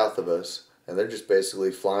and south of us, and they're just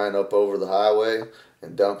basically flying up over the highway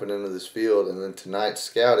and dumping into this field. And then tonight's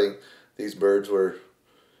scouting, these birds were,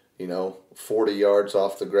 40 yards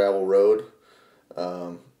off the gravel road,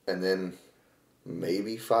 and then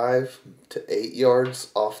maybe 5 to 8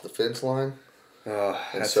 yards off the fence line. And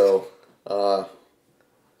That's- so, I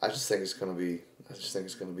just think it's gonna be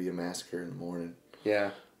a massacre in the morning.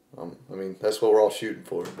 yeah, I mean, that's what we're all shooting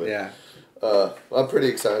for. But yeah. I'm pretty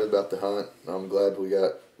excited about the hunt. I'm glad we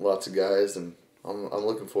got lots of guys, and I'm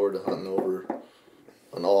looking forward to hunting over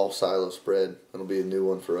an all silo spread. It'll be a new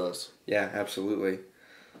one for us. Yeah, absolutely.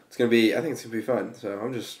 I think it's gonna be fun. So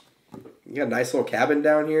you got a nice little cabin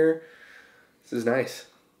down here. This is nice.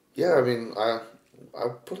 Yeah, I mean, I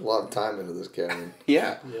put a lot of time into this cabin,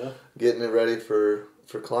 Yeah, Yeah. getting it ready for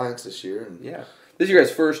clients this year, and yeah. This is your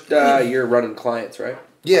guys' first year running clients, right?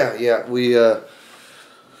 yeah, we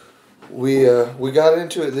got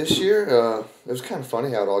into it this year. It was kind of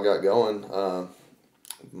funny how it all got going.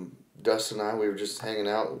 Dustin and I, we were just hanging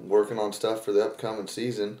out, working on stuff for the upcoming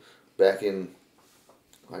season back in,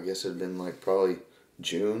 I guess it had been like probably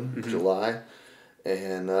June, July.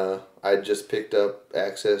 And I just picked up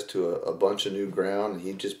access to a bunch of new ground, and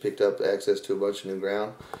he just picked up access to a bunch of new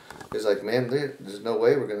ground. He's like, man, there's no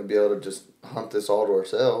way we're going to be able to just hunt this all to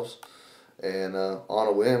ourselves. And on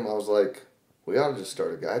a whim, I was like, we ought to just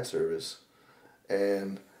start a guide service.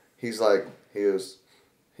 And he's like, he just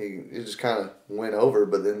kind of went over,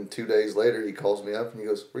 but then 2 days later, he calls me up and he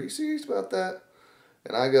goes, were you serious about that?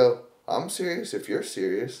 And I go, I'm serious if you're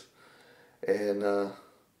serious. And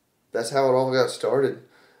that's how it all got started.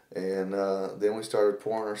 And then we started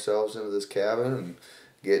pouring ourselves into this cabin and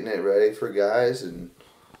getting it ready for guys, and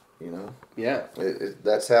Yeah.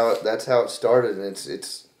 that's how it started. And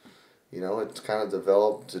it's kind of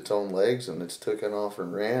developed its own legs, and it's taken off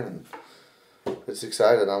and ran, and it's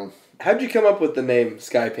excited. How'd you come up with the name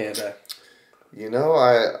Sky Panda?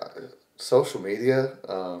 Social media.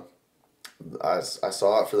 I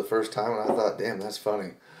saw it for the first time, and I thought, damn, that's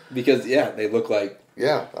funny. Because they look like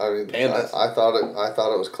Yeah, I mean, Pandas. I thought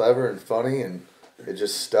it was clever and funny, and it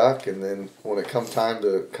just stuck. And then when it come time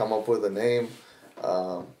to come up with a name,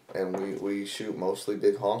 and we shoot mostly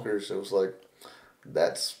big honkers, it was like,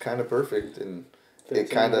 that's kind of perfect, and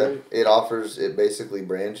Fits in great. it basically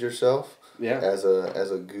brands yourself Yeah. as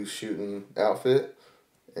a goose shooting outfit,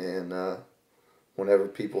 and whenever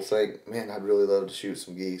people think, man, I'd really love to shoot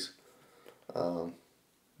some geese,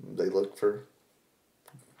 they look for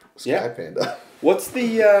Sky Yeah. Panda. What's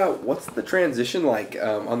the transition like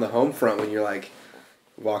on the home front when you're like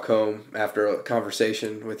walk home after a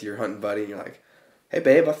conversation with your hunting buddy and you're like, hey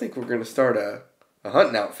babe, I think we're gonna start a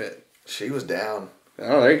hunting outfit. She was down.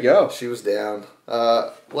 Oh, there you go. She was down.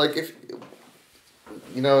 Like if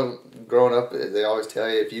growing up, they always tell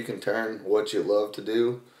you if you can turn what you love to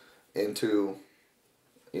do into,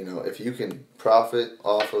 if you can profit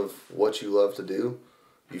off of what you love to do,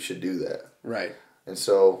 you should do that. Right. And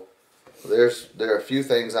so there are a few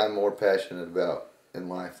things I'm more passionate about in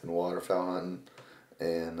life than waterfowl hunting,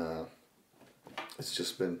 and it's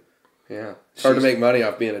just been. Yeah. It's hard to make money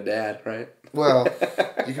off being a dad, right? Well,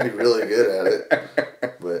 you can be really good at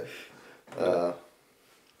it, but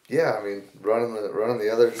yeah, I mean, running the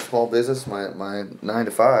other small business, my 9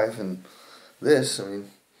 to 5, and this, I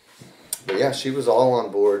mean, but yeah, she was all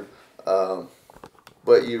on board,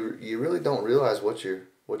 but you really don't realize what you're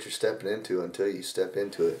stepping into until you step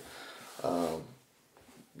into it.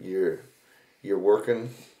 You're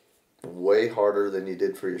working way harder than you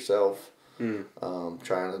did for yourself.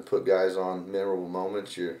 Trying to put guys on memorable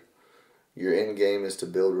moments. Your end game is to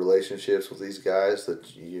build relationships with these guys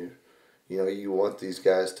that you want these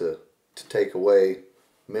guys to take away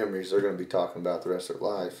memories they're going to be talking about the rest of their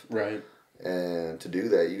life. Right. And to do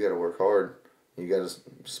that, you got to work hard. You got to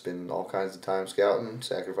spend all kinds of time scouting,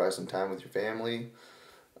 sacrificing time with your family.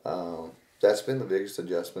 That's been the biggest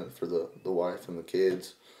adjustment for the wife and the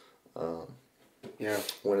kids. Yeah.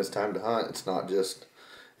 When it's time to hunt, it's not just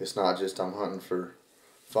I'm hunting for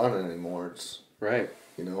fun anymore. It's Right.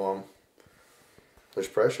 there's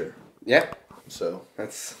pressure. Yeah. So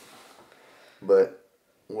That's. but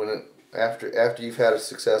when after you've had a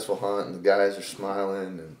successful hunt and the guys are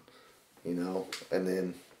smiling and and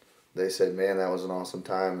then they say, man, that was an awesome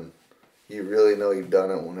time, and you really know you've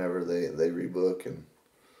done it whenever they rebook, and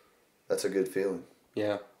that's a good feeling.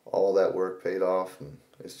 Yeah. All that work paid off, and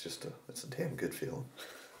it's a damn good feeling.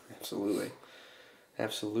 Absolutely.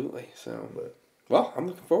 So, But well, I'm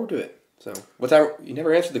looking forward to it. So, you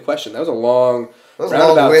never answered the question. That was a long, That was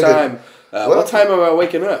roundabout long-winded. time. What time am I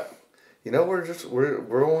waking up?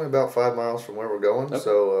 we're only about 5 miles from where we're going, Okay.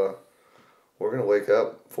 so we're gonna wake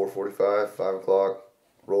up 4:45, 5 o'clock,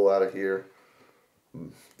 roll out of here,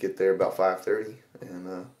 get there about 5:30,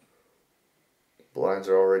 and blinds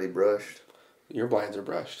are already brushed. Your blinds are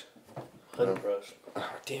brushed. Hunting brush. Oh,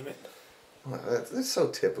 damn it. That's so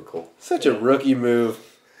typical. Such a rookie move.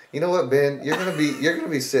 You know what, Ben? You're gonna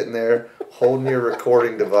be sitting there holding your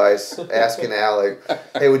recording device, asking Alec,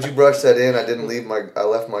 "Hey, would you brush that in? I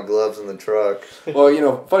left my gloves in the truck."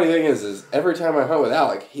 Well, funny thing is every time I hunt with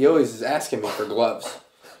Alec, he always is asking me for gloves.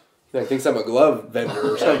 He thinks I'm a glove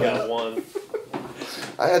vendor or I something. got one.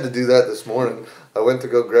 I had to do that this morning. I went to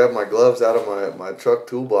go grab my gloves out of my truck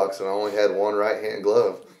toolbox, and I only had one right hand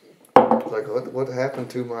glove. Like, what happened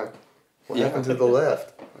to happened to the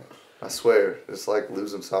left? I swear, it's like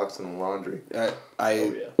losing socks in the laundry.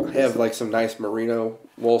 I have like some nice merino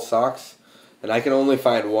wool socks, and I can only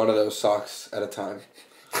find one of those socks at a time.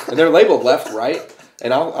 And they're labeled left, right.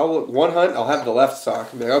 And I'll one hunt, I'll have the left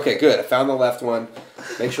sock. And be like, okay, good, I found the left one.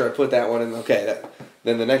 Make sure I put that one in. Okay,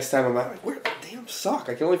 then the next time I'm out, like, where's the damn sock?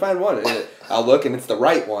 I can only find one. And I'll look, and it's the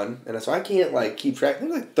right one. And so I can't like keep track. They're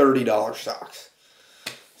like $30 socks.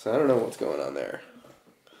 So I don't know what's going on there.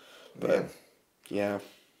 But Man, yeah.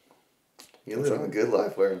 you live a good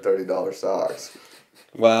life wearing $30 socks.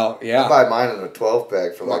 Well, yeah. I buy mine in a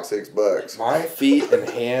 12-pack for like $6. My feet and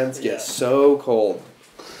hands get so cold.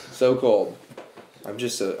 So cold. I'm a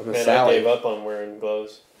Man, I Sally. gave up on wearing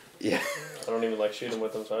gloves. Yeah. I don't even like shooting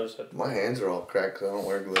with them, so I just had to. My hands are all cracked 'cause I don't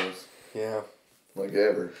wear gloves. Yeah. Like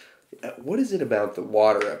ever. What is it about the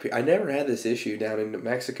water up here? I never had this issue down in New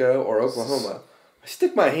Mexico or Oklahoma. I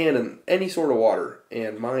stick my hand in any sort of water,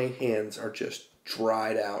 and my hands are just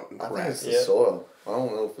dried out and I think cracked. it's the soil. I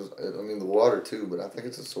don't know if the water too, but I think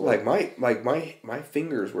it's the soil. Like my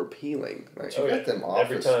fingers were peeling. Like, You Oh, got them yeah.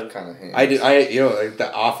 Every office time. kind of hands. like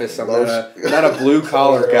the office. I'm not a blue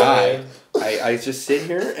collar guy. I just sit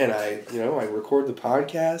here and I record the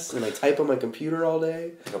podcast and I type on my computer all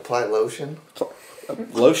day. Apply lotion.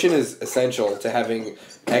 Lotion is essential to having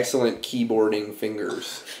excellent keyboarding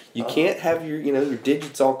fingers. You can't have your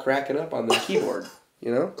digits all cracking up on the keyboard.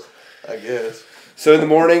 I guess. So in the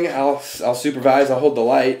morning, I'll supervise. I'll hold the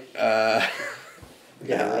light. Yeah,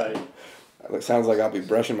 right. It sounds like I'll be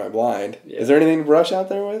brushing my blind. Yeah. Is there anything to brush out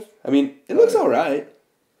there with? I mean, it looks all right.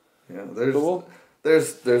 Yeah, Cool.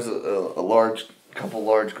 there's a large couple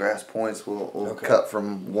large grass points. We'll Okay. cut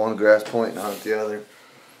from one grass point and on the other.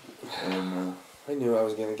 And I knew I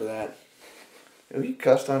was getting to that. you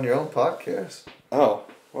cussed on your own podcast. Oh,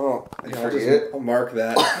 well, You I'll forget? I'll mark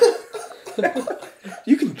that.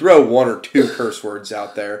 You can throw one or two curse words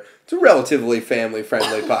out there. It's a relatively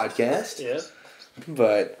family-friendly podcast. Yeah.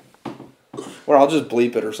 But, or I'll just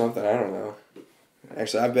bleep it or something. I don't know.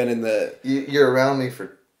 Actually, I've been in the... You're around me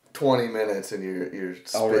for 20 minutes and you're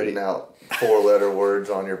spitting Already. out 4-letter words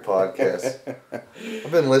on your podcast.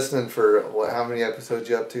 I've been listening for how many episodes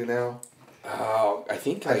you up to now? Oh, I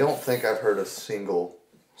think I don't think I've heard a single.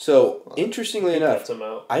 So, interestingly enough, Cuts them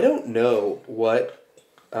out. I don't know what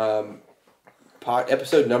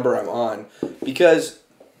episode number I'm on because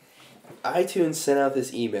iTunes sent out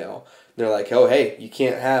this email. They're like, oh, hey, you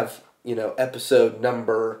can't have, episode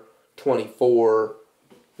number 24,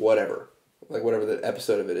 whatever. Like, whatever the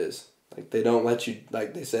episode of it is. Like, they don't let you,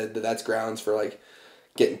 like, they said that's grounds for, like,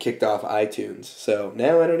 getting kicked off iTunes. So,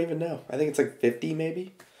 now I don't even know. I think it's like 50,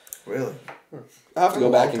 maybe. Really? I'll have to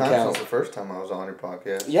go back and count. Since the first time I was on your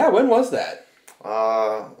podcast. Yeah, when was that?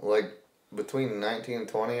 Like between 19 and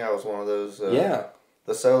 20, I was one of those. Yeah.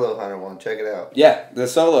 The Solo Hunter one. Check it out. Yeah, the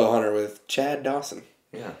Solo Hunter with Chad Dawson.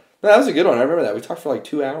 Yeah. No, that was a good one. I remember that. We talked for like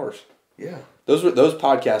 2 hours. Yeah. Those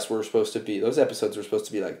podcasts were supposed to be, those episodes were supposed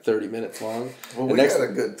to be like 30 minutes long. Well, The we had a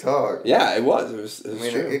good talk. Yeah, it was. It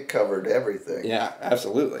was true. It covered everything. Yeah,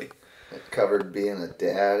 absolutely. It covered being a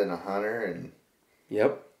dad and a hunter and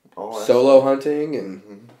Yep. all that. Solo hunting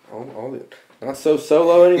and all the, not so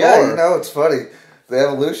solo anymore. Yeah, it's funny. The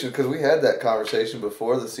evolution, because we had that conversation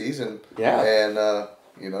before the season. Yeah. And,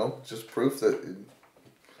 just proof that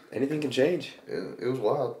Anything can change. it was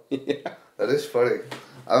wild. Yeah. That is funny.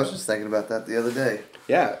 I was just thinking about that the other day.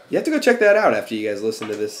 Yeah, you have to go check that out after you guys listen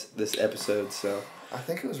to this episode. So I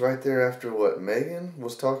think it was right there after what Megan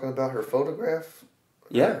was talking about her photograph.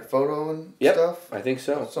 Yeah. Her photo and Yep. stuff. I think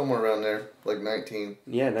so. Somewhere around there, like 19,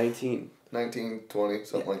 Yeah, 19. 20,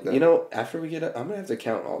 something like that. After we get I'm gonna have to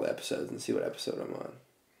count all the episodes and see what episode I'm on.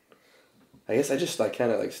 I guess I just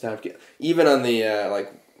kind of stopped. Even on the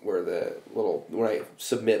where the little when I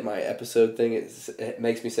submit my episode thing, it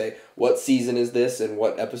makes me say what season is this and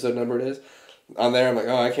what episode number it is. On there, I'm like,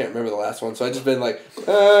 oh, I can't remember the last one, so I just been like,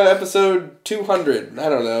 episode 200. I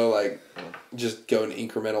don't know, just go in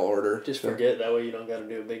incremental order. Just forget, that way you don't got to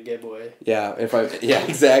do a big giveaway. Yeah,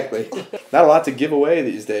 exactly. Not a lot to give away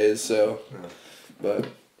these days, so. But,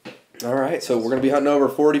 all right, so we're going to be hunting over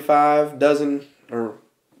 45 dozen, or,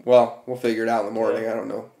 well, we'll figure it out in the morning. Yeah. I don't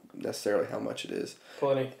know necessarily how much it is.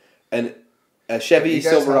 Plenty. And a Chevy Have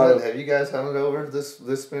Silverado. have you guys hunted over this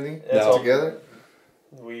many No. together?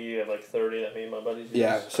 We have 30 that me and my buddies use.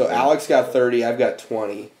 Yeah, so Alex got 30, I've got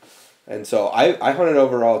 20. And so I hunted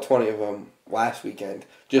over all 20 of them last weekend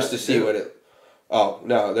just to see what it... Oh,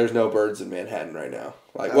 no, there's no birds in Manhattan right now.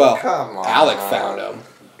 Come on. Alec found them.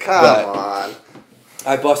 Come on.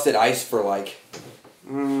 I busted ice for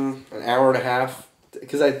an hour and a half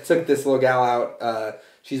because I took this little gal out.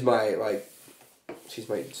 She's my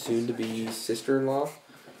soon-to-be sister-in-law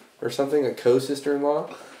or something, a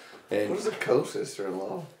co-sister-in-law. And What is a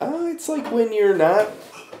co-sister-in-law? it's like when you're not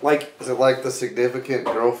Is it like the significant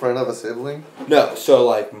girlfriend of a sibling? no.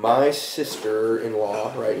 So my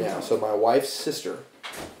sister-in-law right now. So my wife's sister,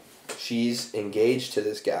 she's engaged to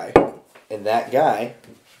this guy, and that guy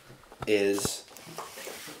is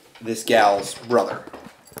this gal's brother.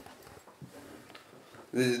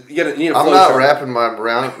 You need a I'm flow not chart. wrapping my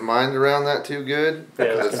mind around that too good Yeah,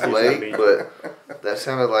 because that's it's confusing late, me. but that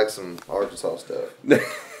sounded like some Arkansas stuff.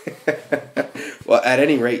 Well, at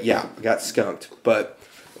any rate, yeah, I got skunked, but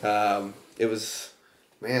it was.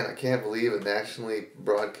 Man, I can't believe a nationally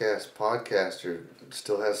broadcast podcaster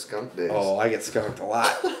still has skunk days. Oh, I get skunked a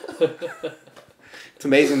lot. It's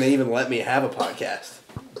amazing they even let me have a podcast.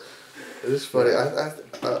 It is funny.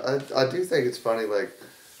 I do think it's funny. Like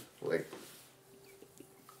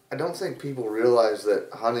I don't think people realize that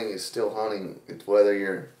hunting is still hunting. It's whether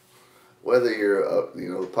you're a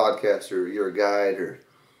podcaster, you're a guide or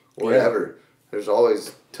whatever. There's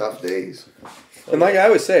always tough days. And like I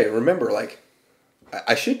always say, remember,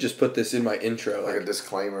 I should just put this in my intro. Like a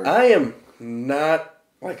disclaimer. I am not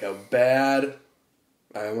a bad.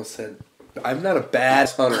 I almost said I'm not a bad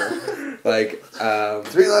hunter.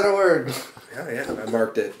 3-letter word. Yeah, I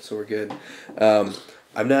marked it, so we're good.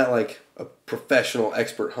 I'm not a professional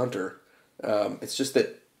expert hunter. It's just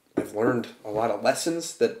that I've learned a lot of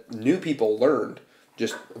lessons that new people learned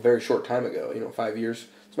just a very short time ago. 5 years.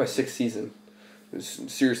 It's my 6th season. is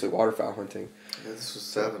seriously waterfowl hunting. Yeah, this was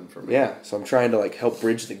 7 for me. Yeah, so I'm trying to like help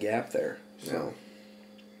bridge the gap there. So,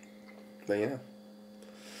 Yeah. but yeah.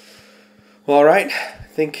 Well, all right. I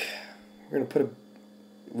think we're gonna put a.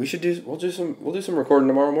 We'll do some recording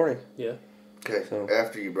tomorrow morning. Yeah. Okay, So-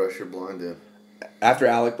 after you brush your blind in. After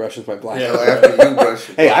Alec brushes my blind. Yeah. No, after you brush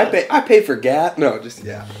your Hey, blind. I pay for gas. No, just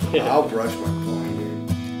yeah. I'll brush my blind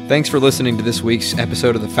in. Thanks for listening to this week's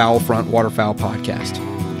episode of the Foul Front Waterfowl Podcast.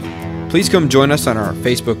 Please come join us on our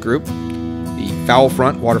Facebook group, the Foul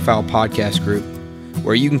Front Waterfowl Podcast group,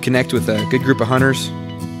 where you can connect with a good group of hunters,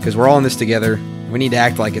 because we're all in this together. We need to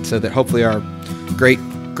act like it so that hopefully our great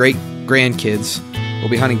grandkids will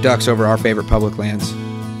be hunting ducks over our favorite public lands.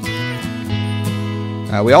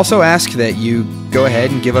 We also ask that you go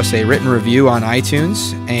ahead and give us a written review on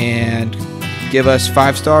iTunes and give us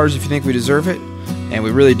 5 stars if you think we deserve it. And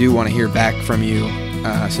we really do want to hear back from you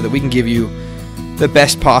so that we can give you the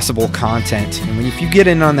best possible content. And if you get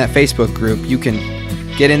in on that Facebook group, you can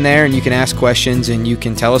get in there and you can ask questions and you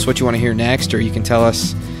can tell us what you want to hear next, or you can tell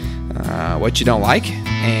us what you don't like.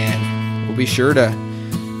 And we'll be sure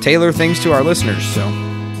to tailor things to our listeners. So,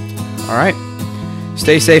 all right.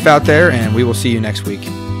 Stay safe out there, and we will see you next week.